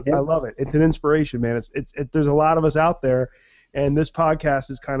I love it. It's an inspiration, man. It's there's a lot of us out there, and this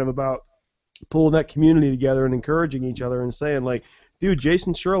podcast is kind of about pulling that community together and encouraging each other and saying, like, dude,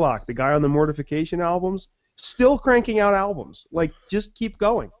 Jason Sherlock, the guy on the Mortification albums, still cranking out albums. Like, just keep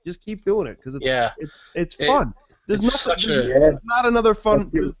going, just keep doing it, because it's fun. There's not another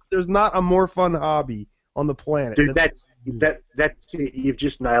fun. There's not a more fun hobby on the planet. Dude, that's it. You've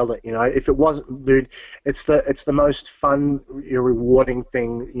just nailed it. You know, if it wasn't, dude, it's the most fun, rewarding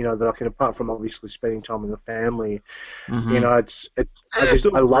thing, you know, that I can, apart from obviously spending time with the family. Mm-hmm. You know,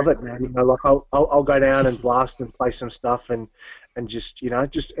 I love it, man. You know, like I'll go down and blast and play some stuff and just, you know, man.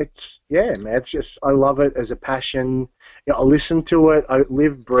 It's just, I love it as a passion. You know, I listen to it. I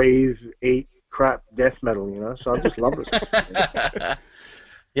live, breathe, eat crap death metal. You know, so I just love this.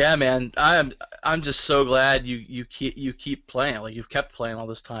 Yeah, man, I'm just so glad you keep playing. Like, you've kept playing all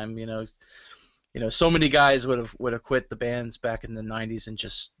this time. You know, so many guys would have quit the bands back in the '90s and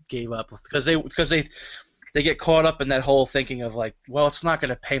just gave up because they get caught up in that whole thinking of like, well, it's not going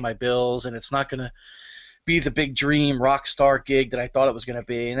to pay my bills and it's not going to be the big dream rock star gig that I thought it was going to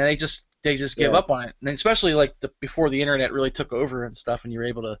be, and they just give up on it. And especially like before the internet really took over and stuff, and you're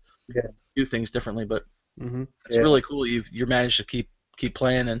able to do things differently. But it's really cool you managed to keep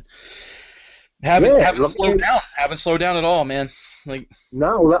playing and haven't slowed down at all, man. Like,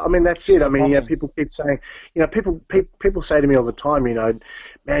 no, I mean, that's it. I mean, yeah, people keep saying, you know, people say to me all the time, you know,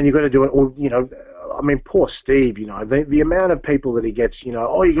 man, you got to do it. Or, you know, I mean, poor Steve, you know, the amount of people that he gets, you know,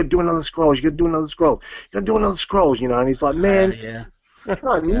 oh, you got to do another Scrolls, you got to do another Scrolls, you got to do another Scrolls, you know, and he's like, man, I'm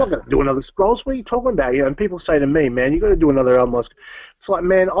not going to do another Scrolls. What are you talking about? You know, and people say to me, man, you got to do another album. It's like,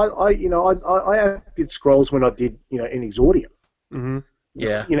 man, I did Scrolls when I did, you know, in Exordium. Mm-hmm.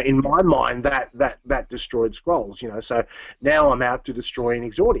 Yeah. You know, in my mind, that destroyed Scrolls. You know, so now I'm out to destroy an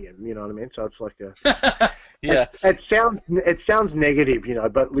Exordium. You know what I mean? So it's like a It sounds negative, you know,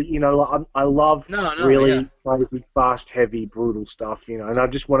 but you know, I love really fast, heavy, brutal stuff. You know, and I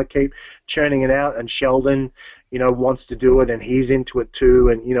just want to keep churning it out. And Sheldon, you know, wants to do it, and he's into it too.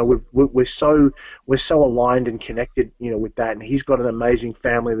 And you know, we're so aligned and connected, you know, with that. And he's got an amazing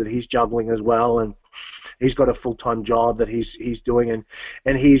family that he's juggling as well, and he's got a full-time job that he's doing,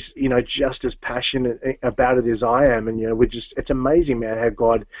 and he's, you know, just as passionate about it as I am. And you know, it's amazing, man, how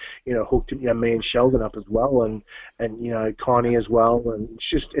God, you know, hooked, you know, me and Sheldon up as well, and you know, Connie as well, and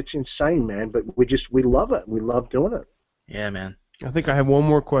it's insane, man. But we love it. We love doing it. Yeah, man. I think I have one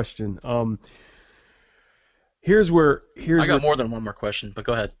more question. Here's I got more than one more question, but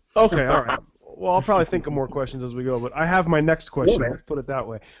go ahead. Okay, all right. Well, I'll probably think of more questions as we go, but I have my next question. Let's put it that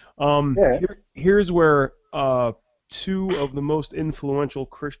way. Here's where two of the most influential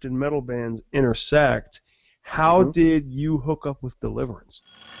Christian metal bands intersect. How did you hook up with Deliverance?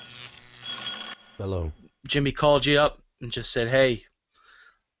 Hello. Jimmy called you up and just said, "Hey,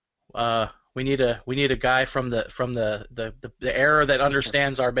 we need a guy from the era that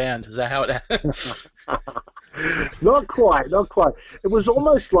understands our band." Is that how it happened? Not quite. It was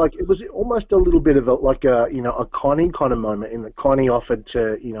almost a little bit of a Connie kind of moment, in that Connie offered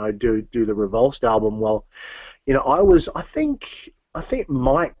to, you know, do the Revulsed album. Well, you know, I think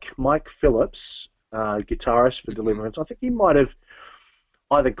Mike Phillips, guitarist for Deliverance, I think he might have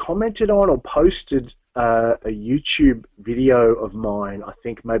either commented on or posted a YouTube video of mine, I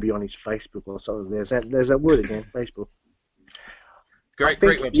think maybe on his Facebook or something. There's that word again, Facebook. Great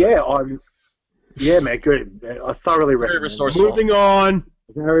website. Yeah, man, good. I thoroughly recommend. Very resourceful. Moving on.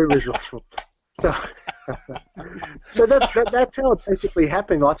 Very resourceful. So that's how it basically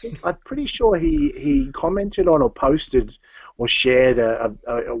happened. I'm pretty sure he commented on or posted or shared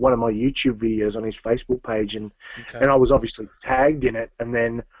one of my YouTube videos on his Facebook page, and I was obviously tagged in it, and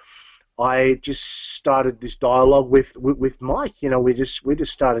then I just started this dialogue with Mike. You know, we just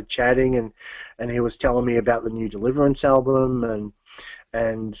started chatting, and he was telling me about the new Deliverance album,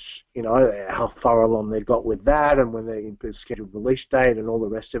 and you know, how far along they got with that, and when they scheduled release date and all the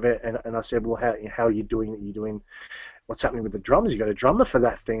rest of it. And I said, well, how are you doing? Are you doing? What's happening with the drums? You got a drummer for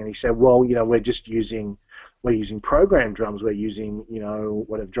that thing? And he said, well, you know, we're using program drums. We're using, you know,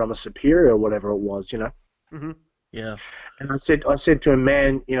 whatever, Drummer Superior or whatever it was, you know. Mm-hmm. Yeah. And I said to him,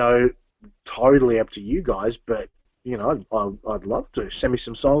 man, you know, totally up to you guys, but you know, I'd love to send me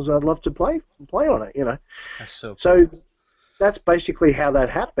some songs. I'd love to play on it, you know. That's so cool. So that's basically how that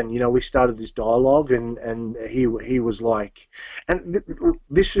happened. You know, we started this dialogue, and he was like, and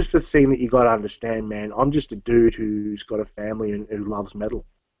this is the thing that you got to understand, man. I'm just a dude who's got a family and who loves metal.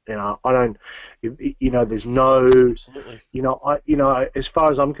 You know, I don't, you know, there's no, absolutely. You know, as far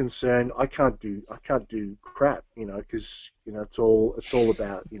as I'm concerned, I can't do crap. You know, because you know, it's all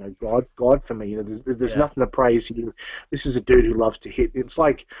about, you know, God for me. You know, there's nothing to praise here. This is a dude who loves to hit. It's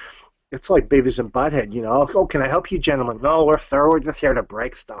like Beavis and Butthead, you know. Oh, can I help you, gentlemen? No, we're just here to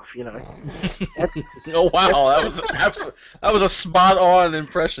break stuff, you know. Oh wow, that was a spot on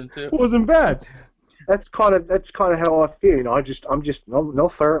impression too. It wasn't bad. That's kind of how I feel, you know. I'm just no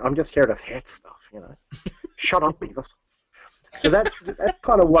sir. I'm just here to hit stuff, you know. Shut up, Beavis. So that's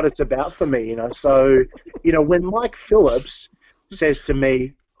kind of what it's about for me, you know. So, you know, when Mike Phillips says to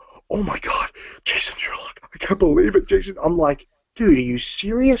me, "Oh my God, Jason Sherlock, I can't believe it, Jason," I'm like, dude, are you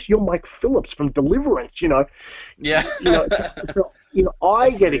serious? You're Mike Phillips from Deliverance, you know. Yeah. You know,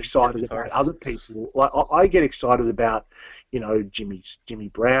 I get excited about other people. Like I get excited about, you know, Jimmy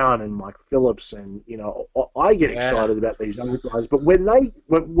Brown and Mike Phillips, and you know, I get excited about these other guys. But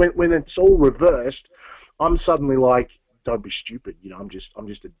when it's all reversed, I'm suddenly like, don't be stupid, you know. I'm just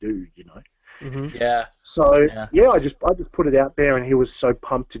a dude, you know. Mm-hmm. Yeah. So I just put it out there, and he was so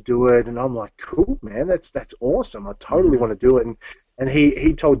pumped to do it, and I'm like, cool, man, that's awesome. I totally want to do it, and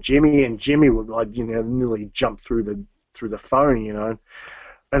he told Jimmy, and Jimmy would, like, you know, nearly jump through the phone, you know.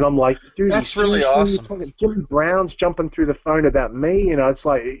 And I'm like, dude, that's really awesome. Jimmy Brown's jumping through the phone about me, you know. It's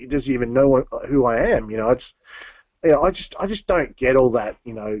like he doesn't even know who I am, you know. It's, you know, I just don't get all that,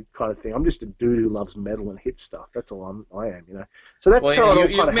 you know, kind of thing. I'm just a dude who loves metal and hit stuff. That's all I am, you know. So that's how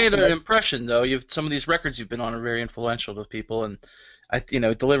you've made an impression, though. Some of these records you've been on are very influential to people, and you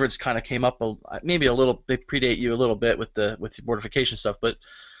know, Deliverance kind of came up maybe a little. They predate you a little bit with the mortification stuff, but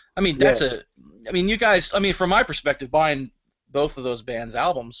I mean, you guys. I mean, from my perspective, buying both of those bands'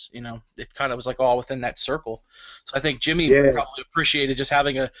 albums, you know, it kind of was like all within that circle. So I think Jimmy probably appreciated just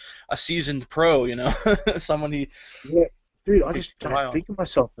having a seasoned pro, you know, someone he. Yeah, dude, I just don't think of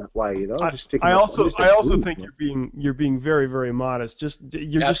myself that way, you know. I also think you're being very, very modest.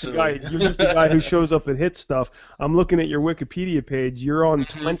 You're just a guy who shows up and hits stuff. I'm looking at your Wikipedia page. You're on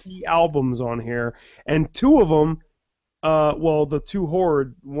 20 albums on here, and 2 of them. Well, the 2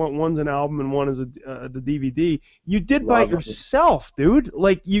 Horde, one's an album and one is the DVD. You did by yourself, dude.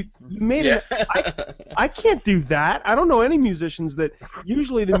 Like you made it. I can't do that. I don't know any musicians that.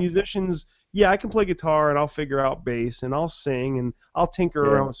 Usually the musicians, I can play guitar and I'll figure out bass and I'll sing and I'll tinker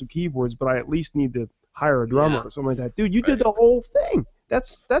around with some keyboards, but I at least need to hire a drummer or something like that. Dude, you did the whole thing.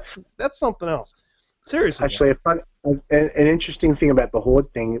 That's something else. Seriously. Actually, an interesting thing about the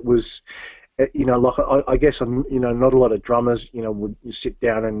Horde thing was. You know, like I guess, you know, not a lot of drummers, you know, would sit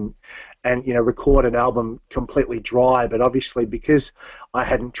down and you know, record an album completely dry. But obviously, because I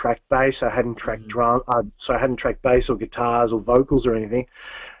hadn't tracked bass, I hadn't tracked drum, so I hadn't tracked bass or guitars or vocals or anything.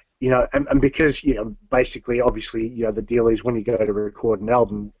 You know, and because, you know, basically, obviously, you know, the deal is when you go to record an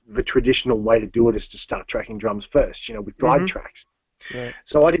album, the traditional way to do it is to start tracking drums first, you know, with guide tracks. Right.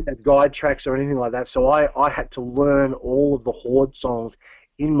 So I didn't have guide tracks or anything like that. So I had to learn all of the Horde songs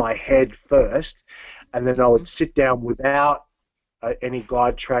in my head first, and then I would sit down without any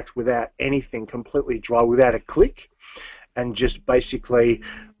guide tracks, without anything, completely dry, without a click, and just basically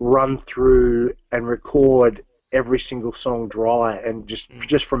run through and record every single song dry and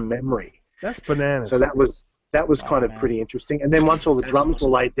just from memory. That's bananas. So that was kind of pretty interesting. And then once all the drums were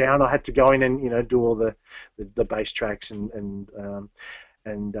laid down, I had to go in and, you know, do all the bass tracks and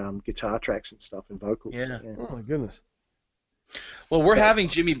guitar tracks and stuff and vocals. Yeah. Oh my goodness. Well, we're having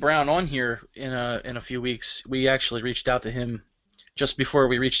Jimmy Brown on here in a few weeks. We actually reached out to him just before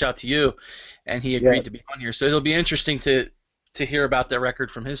we reached out to you, and he agreed to be on here. So it'll be interesting to hear about that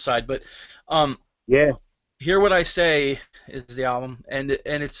record from his side. But Hear What I Say is the album, and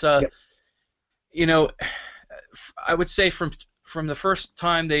it's you know, I would say from the first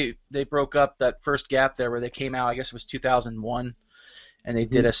time they broke up, that first gap there where they came out, I guess it was 2001, and they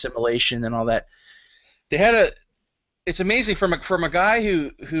did Assimilation and all that. They had it's amazing from a guy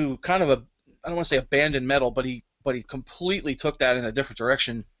who kind of I don't want to say abandoned metal, but he completely took that in a different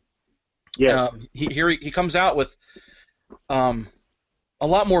direction. Yeah. He comes out with a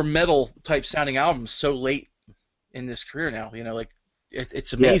lot more metal type sounding albums so late in this career now. You know, like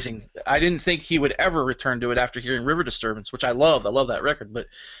it's amazing. Yeah. I didn't think he would ever return to it after hearing River Disturbance, which I love. I love that record, but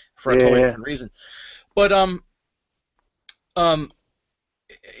for a totally different reason. But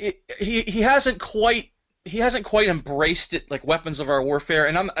he hasn't quite embraced it like Weapons of Our Warfare,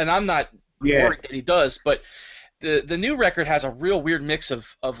 and I'm not worried that he does, but the new record has a real weird mix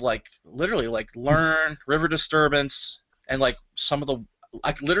of like literally like Learn, River Disturbance, and like some of the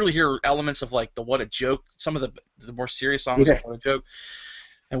I could literally hear elements of like the What a Joke, some of the more serious songs like What a Joke,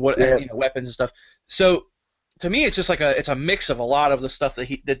 and you know, Weapons and stuff. So to me, it's just like it's a mix of a lot of the stuff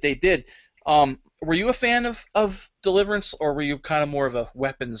that they did. Were you a fan of Deliverance, or were you kind of more of a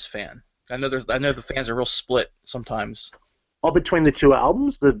Weapons fan? I know the fans are real split sometimes. Oh, between the 2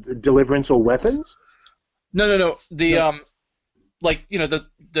 albums, the Deliverance or Weapons? No. Like, you know,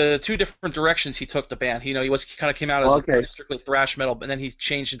 the 2 different directions he took the band. You know, he kind of came out as strictly thrash metal, but then he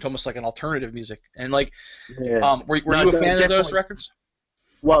changed into almost like an alternative music. And like, were you a fan of those records?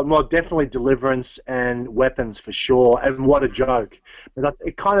 Well, definitely Deliverance and Weapons for sure, and What a Joke. But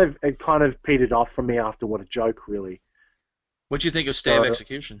it kind of petered off for me after What a Joke, really. What'd you think of Stay of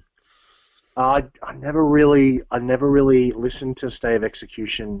Execution? I never really listened to Stay of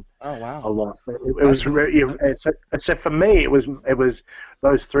Execution. Oh wow! A lot. It was except for me, it was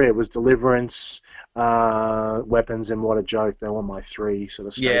those three. It was Deliverance, Weapons, and What a Joke. They were my three sort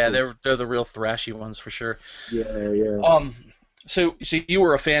of staples. Yeah, they're the real thrashy ones for sure. Yeah. So you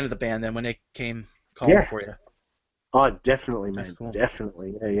were a fan of the band then when they came calling for you? Oh, definitely, man. Cool.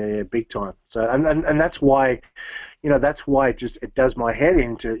 Definitely. Yeah, big time. So, and that's why, that's why it does my head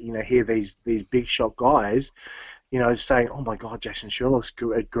in to, hear these big shot guys, saying, oh my God, Jason Sherlock's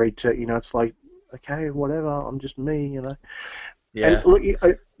agreed to, it's like, okay, whatever, I'm just me, Yeah. And look,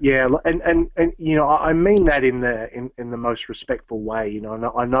 and I mean that in the most respectful way, and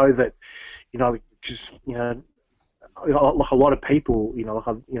I know that, because, like a lot of people,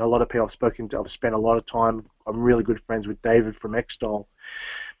 a lot of people I've spoken to, I've spent a lot of time. I'm really good friends with David from Extol.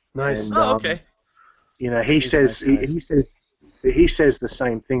 Nice. And, okay. He says he says the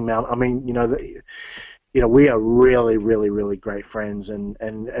same thing, man. I mean, we are really, really, really great friends, and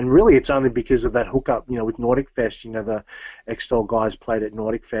really it's only because of that hookup, with Nordic Fest. The Extol guys played at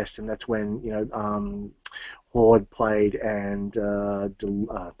Nordic Fest, and that's when Horde played and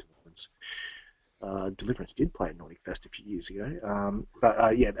Deliverance did play at Nordic Fest a few years ago, and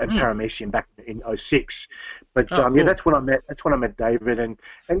Paramecium back in '06. But cool. That's when I met David, and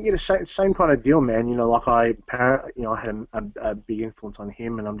same kind of deal, man. I had a big influence on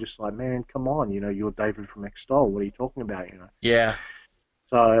him, and I'm just like, man, come on, you're David from Extol. What are you talking about, Yeah.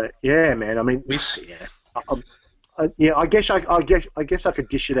 So yeah, man. I mean, I guess I could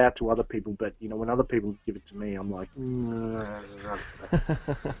dish it out to other people, but when other people give it to me, I'm like.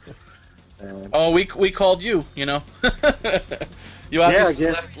 We called you, You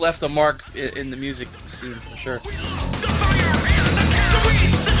obviously left a mark in the music scene for sure.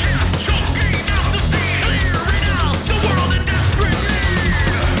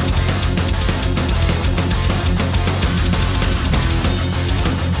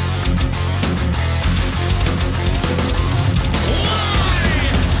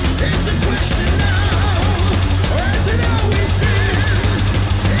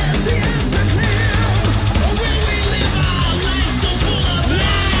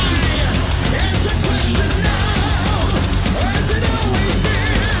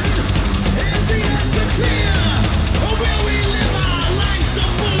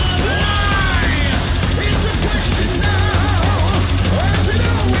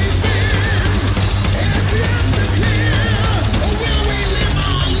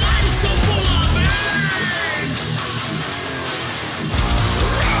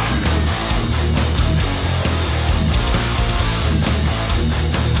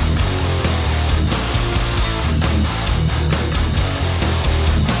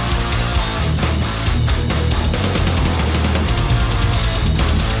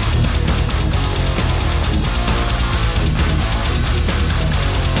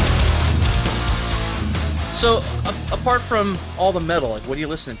 So, apart from all the metal, like, what are you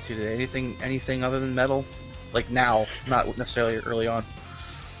listening to today? Anything other than metal? Like now, not necessarily early on.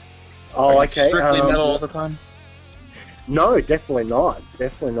 Oh, okay. Strictly metal all the time? No, definitely not.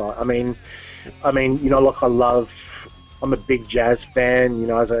 Definitely not. I mean, I'm a big jazz fan,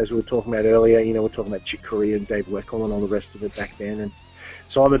 as we were talking about earlier, we're talking about Chick Corea and Dave Weckl and all the rest of it back then. And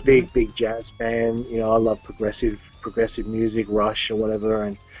so I'm a big jazz fan. I love progressive music, Rush or whatever,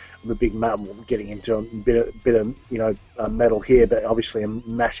 and I'm a big getting into a bit of metal here, but obviously a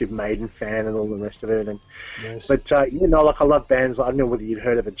massive Maiden fan and all the rest of it. And nice. But I love bands. I don't know whether you'd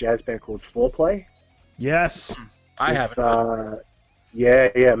heard of a jazz band called Foreplay. Yes, I haven't. Yeah,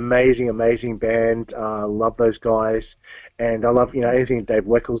 amazing band. Love those guys, and I love anything Dave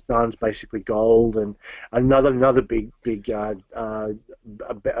Weckl's done is basically gold. And another big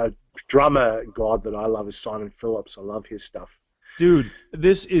drummer god that I love is Simon Phillips. I love his stuff. Dude,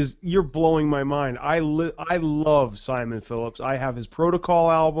 you're blowing my mind. I love Simon Phillips. I have his Protocol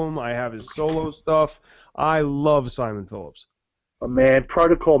album. I have his solo stuff. I love Simon Phillips. Oh, man,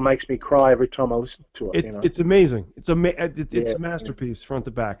 Protocol makes me cry every time I listen to it. It's amazing. It's a masterpiece, front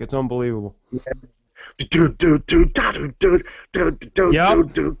to back. It's unbelievable. Yeah. Yep.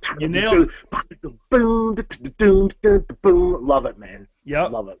 You nailed it. Love it, man.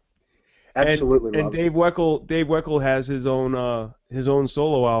 Yep. Love it. Absolutely. And Dave Weckl has his own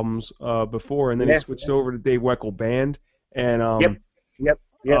solo albums before, and then he switched over to Dave Weckl Band and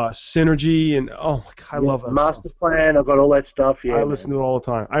Yep. Synergy, and oh my God, I love that Master stuff. Plan. I've got all that stuff. Yeah, I listen to it all the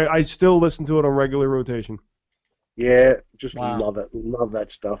time. I still listen to it on regular rotation. Yeah, just love it. Love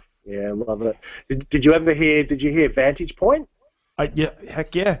that stuff. Yeah, love it. Did you hear Vantage Point? Yeah,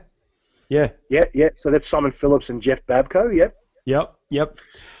 heck yeah. Yeah. So that's Simon Phillips and Jeff Babco. Yep. Yep.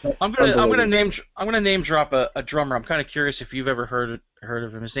 I'm gonna name drop a drummer. I'm kind of curious if you've ever heard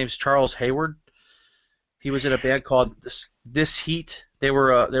of him. His name's Charles Hayward. He was in a band called This Heat. They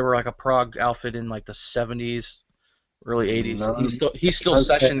were like a prog outfit in like the 70s, early 80s. No. He's still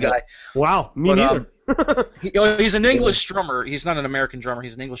session guy. Wow, me neither. He's an English drummer. He's not an American drummer.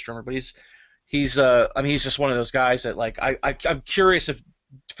 He's an English drummer, but he's just one of those guys that like I'm curious if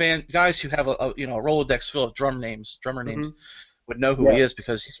guys who have a Rolodex full of drummer names would know who he is,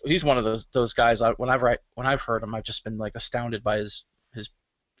 because he's one of those guys. When I've heard him, I've just been like astounded by his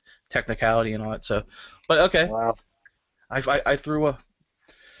technicality and all that. So, but okay, wow. I threw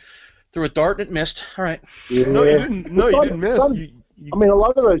a dart and it missed. All right. Yeah. No, you didn't miss. I mean, a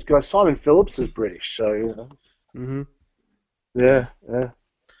lot of those guys. Simon Phillips is British, so Yeah.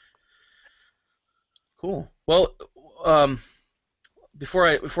 Cool. Well,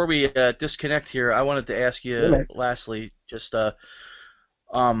 before we disconnect here, I wanted to ask you lastly, just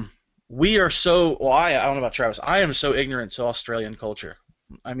we are so I don't know about Travis. I am so ignorant to Australian culture.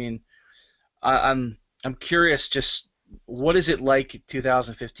 I mean, I'm curious, just what is it like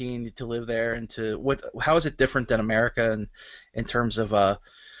 2015 to live there, and how is it different than America, and in terms of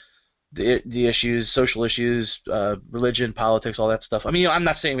the issues, social issues, religion, politics, all that stuff. I mean, I'm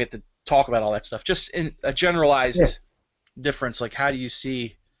not saying we have to talk about all that stuff, just in a generalized difference. Like, how do you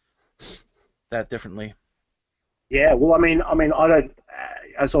see that differently? Yeah, well, I mean, I don't.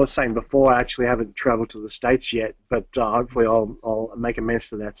 As I was saying before, I actually haven't travelled to the States yet, but hopefully I'll make amends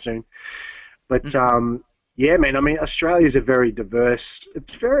to that soon. But yeah, man, I mean, Australia is a very diverse.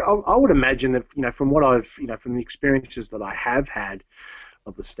 It's very. I would imagine that from what I've from the experiences that I have had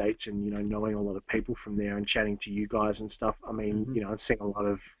of the States, and knowing a lot of people from there and chatting to you guys and stuff. I mean, I'm seeing a lot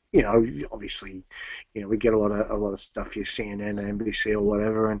of obviously, we get a lot of stuff here, CNN, NBC, or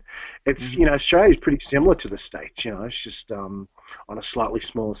whatever, and it's Australia's pretty similar to the States. It's just on a slightly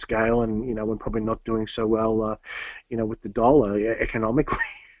smaller scale, and we're probably not doing so well, with the dollar economically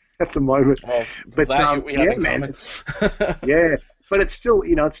at the moment. But yeah, man, yeah, but it's still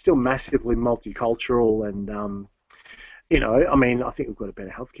massively multicultural, and I mean, I think we've got a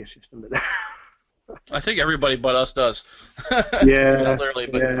better healthcare system, but. I think everybody but us does. Yeah, not literally,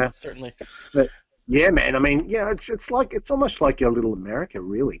 but certainly. But yeah, man. I mean, it's almost like your little America,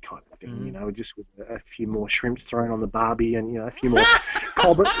 really, kind of thing. Just with a few more shrimps thrown on the barbie, and a few more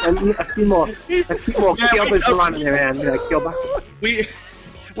cobber, and a few more kilbers running around. Kilber.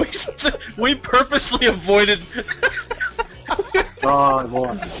 We purposely avoided. Oh,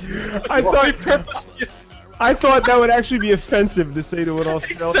 boy. I thought that would actually be offensive to say to an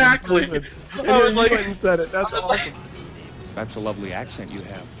Australian Exactly. person. I was like, you went and said it. That's awesome. That's a lovely accent you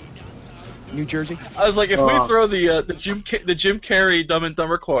have. New Jersey? I was like, if we throw the Jim Carrey Dumb and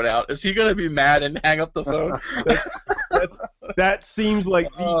Dumber quote out, is he gonna be mad and hang up the phone? That seems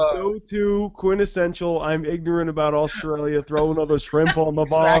like the go-to quintessential. I'm ignorant about Australia. Throw another shrimp on the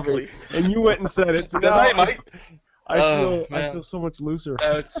barbie, and you went and said it. So now I feel so much looser.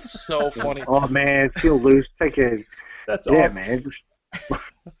 It's so funny. Oh man, feel loose. Take it. That's awesome. Yeah, man.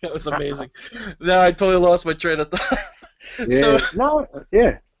 That was amazing. No, I totally lost my train of thought.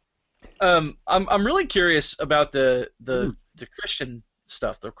 I'm really curious about the Christian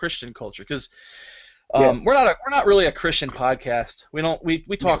stuff, the Christian culture, because we're not really a Christian podcast.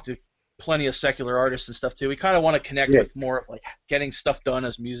 We talk to plenty of secular artists and stuff too. We kind of want to connect with more of like getting stuff done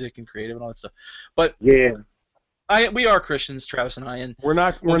as music and creative and all that stuff. But we are Christians, Travis and I, and we're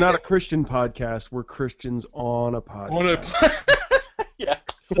not a Christian podcast. We're Christians on a podcast. Yeah.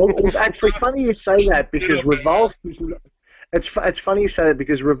 Well, it's actually funny you say that, because Revulsed is. It's funny you say that,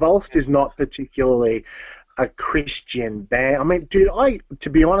 because Revulsed is not particularly a Christian band. I mean, dude, to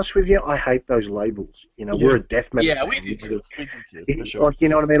be honest with you, I hate those labels. We're a death metal. Yeah, band. we do too. For sure. Like, you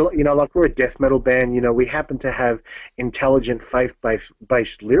know what I mean? Like, we're a death metal band. We happen to have intelligent,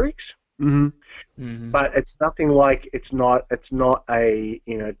 faith-based lyrics. But it's nothing like it's not a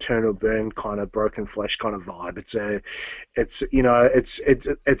turn or burn kind of broken flesh kind of vibe. It's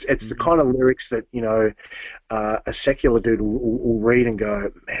the kind of lyrics that a secular dude will read and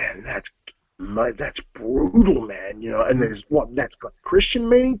go, man, that's brutal, man. And there's that's got Christian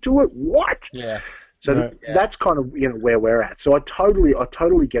meaning to it. What? Yeah. So that's kind of where we're at. So I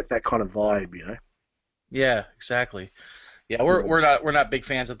totally get that kind of vibe. Yeah, exactly. Yeah, we're not big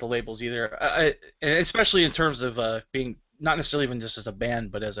fans of the labels either, especially in terms of being not necessarily even just as a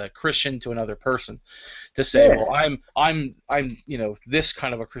band, but as a Christian to another person, to say, well, I'm this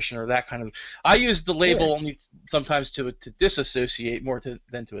kind of a Christian or that kind of. I use the label only sometimes to disassociate more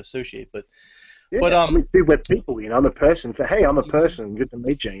than to associate, but I mean, we're people, I'm a person. I'm a person. Good to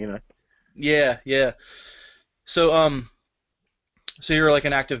meet you, Yeah. So So you're like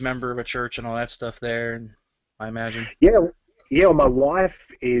an active member of a church and all that stuff there, and I imagine. Yeah. Well, my wife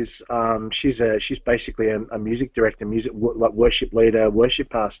is she's basically a music director, like worship leader, worship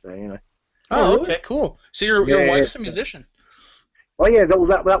pastor. You know. Oh, okay, cool. So your wife's a musician. Oh yeah, that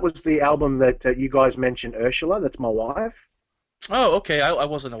was the album that you guys mentioned, Ursula. That's my wife. Oh, okay. I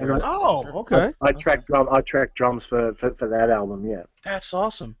wasn't aware. Okay. I track drums for that album. Yeah. That's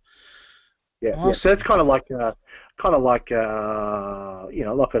awesome. Yeah. Awesome. Yeah. So it's kind of like you know,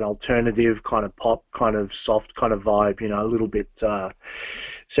 like an alternative kind of pop, kind of soft kind of vibe. You know, a little bit Sarah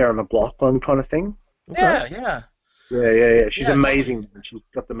McLachlan kind of thing. Okay. Yeah. Yeah. She's amazing. Totally. She's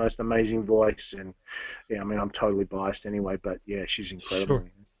got the most amazing voice, and I mean, I'm totally biased anyway, but yeah, she's incredible.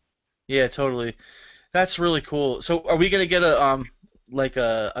 Sure. Yeah, totally. That's really cool. So, are we gonna get a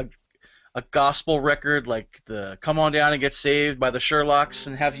gospel record like the "Come On Down and Get Saved" by the Sherlocks,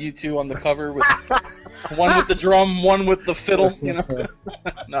 and have you two on the cover with one with the drum, one with the fiddle? You know,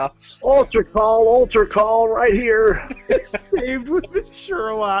 no. Altar call, right here. Saved with the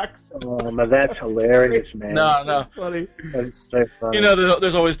Sherlocks. Oh, no, that's hilarious, man. No. That's funny. That's so funny. You know,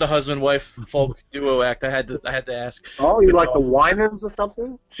 there's always the husband-wife folk duo act. I had to ask. Oh, you like awesome. The Winans or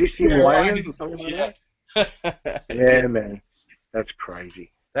something? CC Winans or something like that? Yeah, man. That's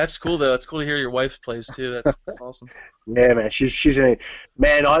crazy. That's cool though. It's cool to hear your wife plays too. That's awesome. Yeah, man. She's a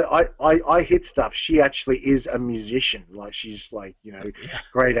man. I hit stuff. She actually is a musician. Like she's like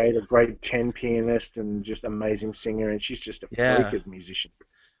grade 8 or grade 10 pianist and just amazing singer. And she's just a freaking musician.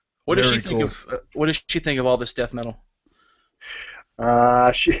 What does she think of? What does she think of all this death metal?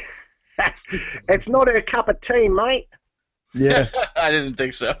 It's not her cup of tea, mate. Yeah. I didn't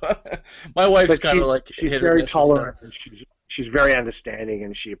think so. My wife's kind of like she's very tolerant. She's very understanding,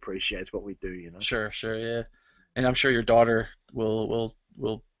 and she appreciates what we do, you know. Sure, yeah. And I'm sure your daughter will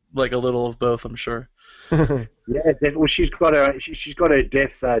like a little of both. I'm sure. Yeah, well, she's got her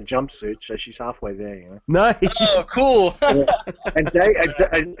death jumpsuit, so she's halfway there, you know. Nice. Oh, cool. Yeah. And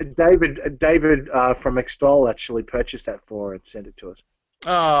David from Extol actually purchased that for her and sent it to us.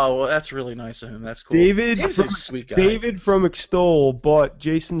 Oh, well, that's really nice of him. That's cool. David's a sweet guy. David from Extol bought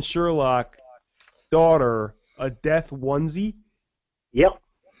Jason Sherlock daughter a death onesie. Yep.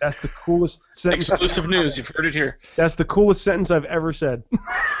 That's the coolest sentence. Exclusive news. You've heard it here. That's the coolest sentence I've ever said.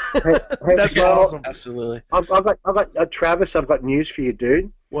 That's awesome. Absolutely. I've got Travis. I've got news for you,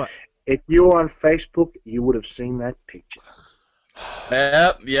 dude. What? If you were on Facebook, you would have seen that picture.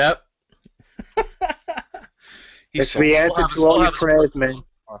 Yep. It's the answer to all your prayers, man.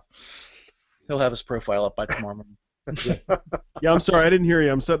 He'll have his profile up by tomorrow morning. Yeah, I'm sorry, I didn't hear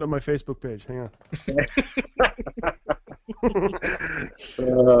you. I'm setting up my Facebook page. Hang on.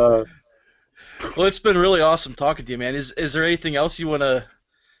 Well, it's been really awesome talking to you, man. Is there anything else you want to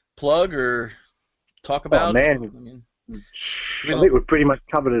plug or talk about? Oh, man. I think we've pretty much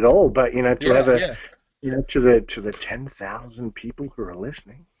covered it all, but to the 10,000 people who are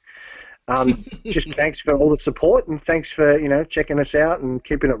listening. Just thanks for all the support, and thanks for checking us out and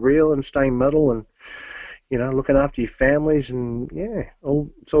keeping it real and staying metal and looking after your families, and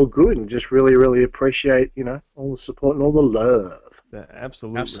it's all good, and just really, really appreciate all the support and all the love. Yeah,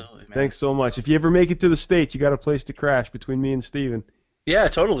 absolutely, man. Thanks so much. If you ever make it to the States, you got a place to crash between me and Steven. Yeah,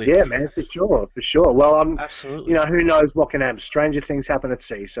 totally. Yeah, man, for sure. Well, absolutely. Who knows what can happen? Stranger things happen at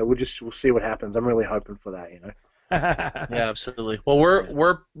sea, so we'll see what happens. I'm really hoping for that, Yeah, absolutely. Well,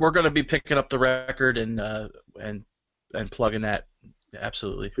 we're going to be picking up the record and plugging that.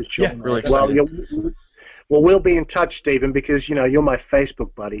 Absolutely. For sure. Yeah, really excited. Well, we'll be in touch, Stephen, because you're my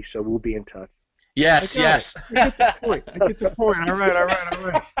Facebook buddy, so we'll be in touch. Yes. I get the point. All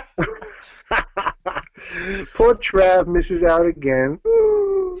right. Poor Trav misses out again.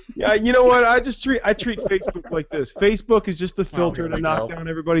 Yeah, you know what? I treat Facebook like this. Facebook is just the filter to knock down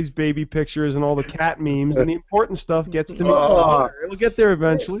everybody's baby pictures and all the cat memes, and the important stuff gets to me. It'll get there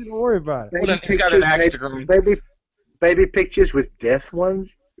eventually. Don't worry about it. Baby pictures with death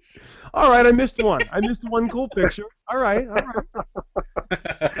ones. All right, I missed one. One cool picture. All right.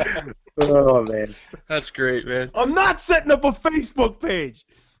 Oh, man. That's great, man. I'm not setting up a Facebook page.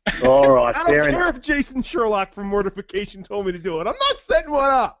 All right, I don't care if Jason Sherlock from Mortification told me to do it. I'm not setting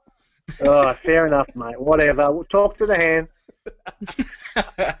one up. Oh, fair enough, mate. Whatever. We'll talk to the hand.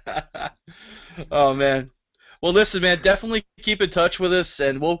 Oh, man. Well, listen, man, definitely keep in touch with us,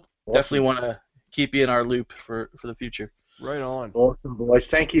 and we'll definitely want to keep you in our loop for the future. Right on. Awesome, boys.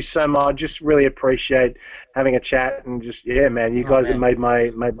 Thank you so much. Just really appreciate having a chat, and just, man, you guys have made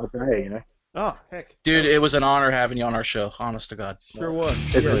my day, Oh, heck. Dude, it was an honor having you on our show, honest to God. Sure was.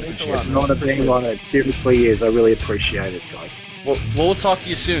 It's an honor being on it. It seriously is. I really appreciate it, guys. Well, we'll talk to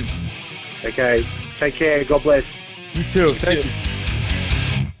you soon. Okay. Take care. God bless. You too. Thank you.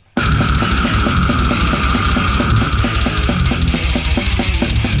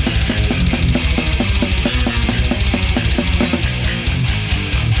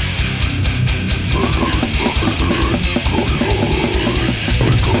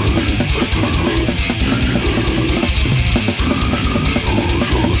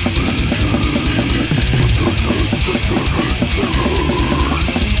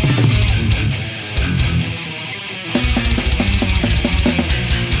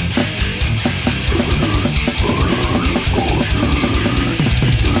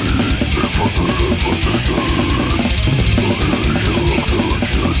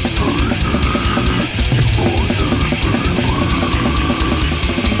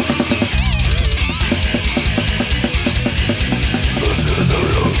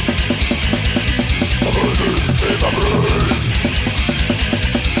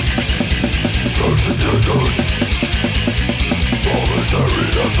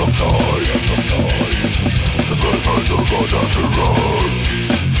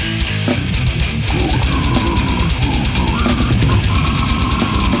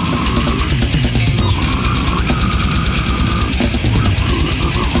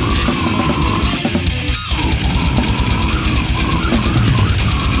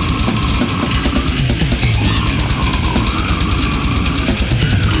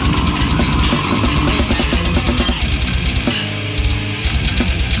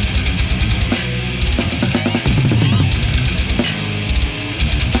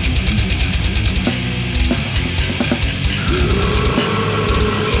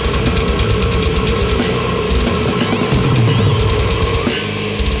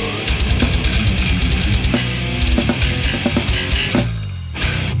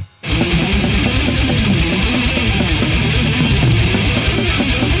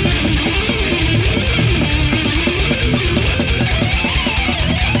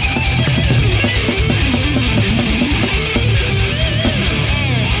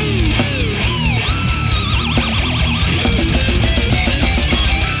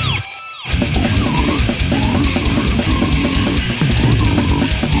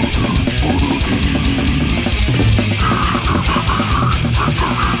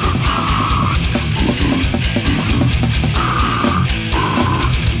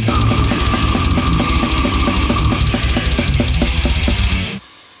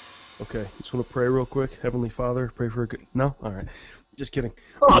 Pray real quick. Heavenly Father, pray for a good... No? All right. Just kidding.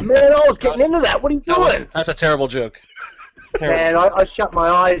 Oh, man, I was getting into that. What are you doing? That's a terrible joke. Man, I shut my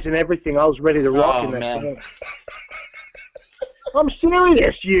eyes and everything. I was ready to rock in that man. I'm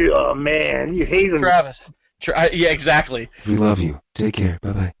serious, you... Oh, man, you heathen. Travis. Yeah, exactly. We love you. Take care.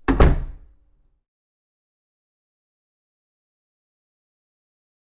 Bye-bye.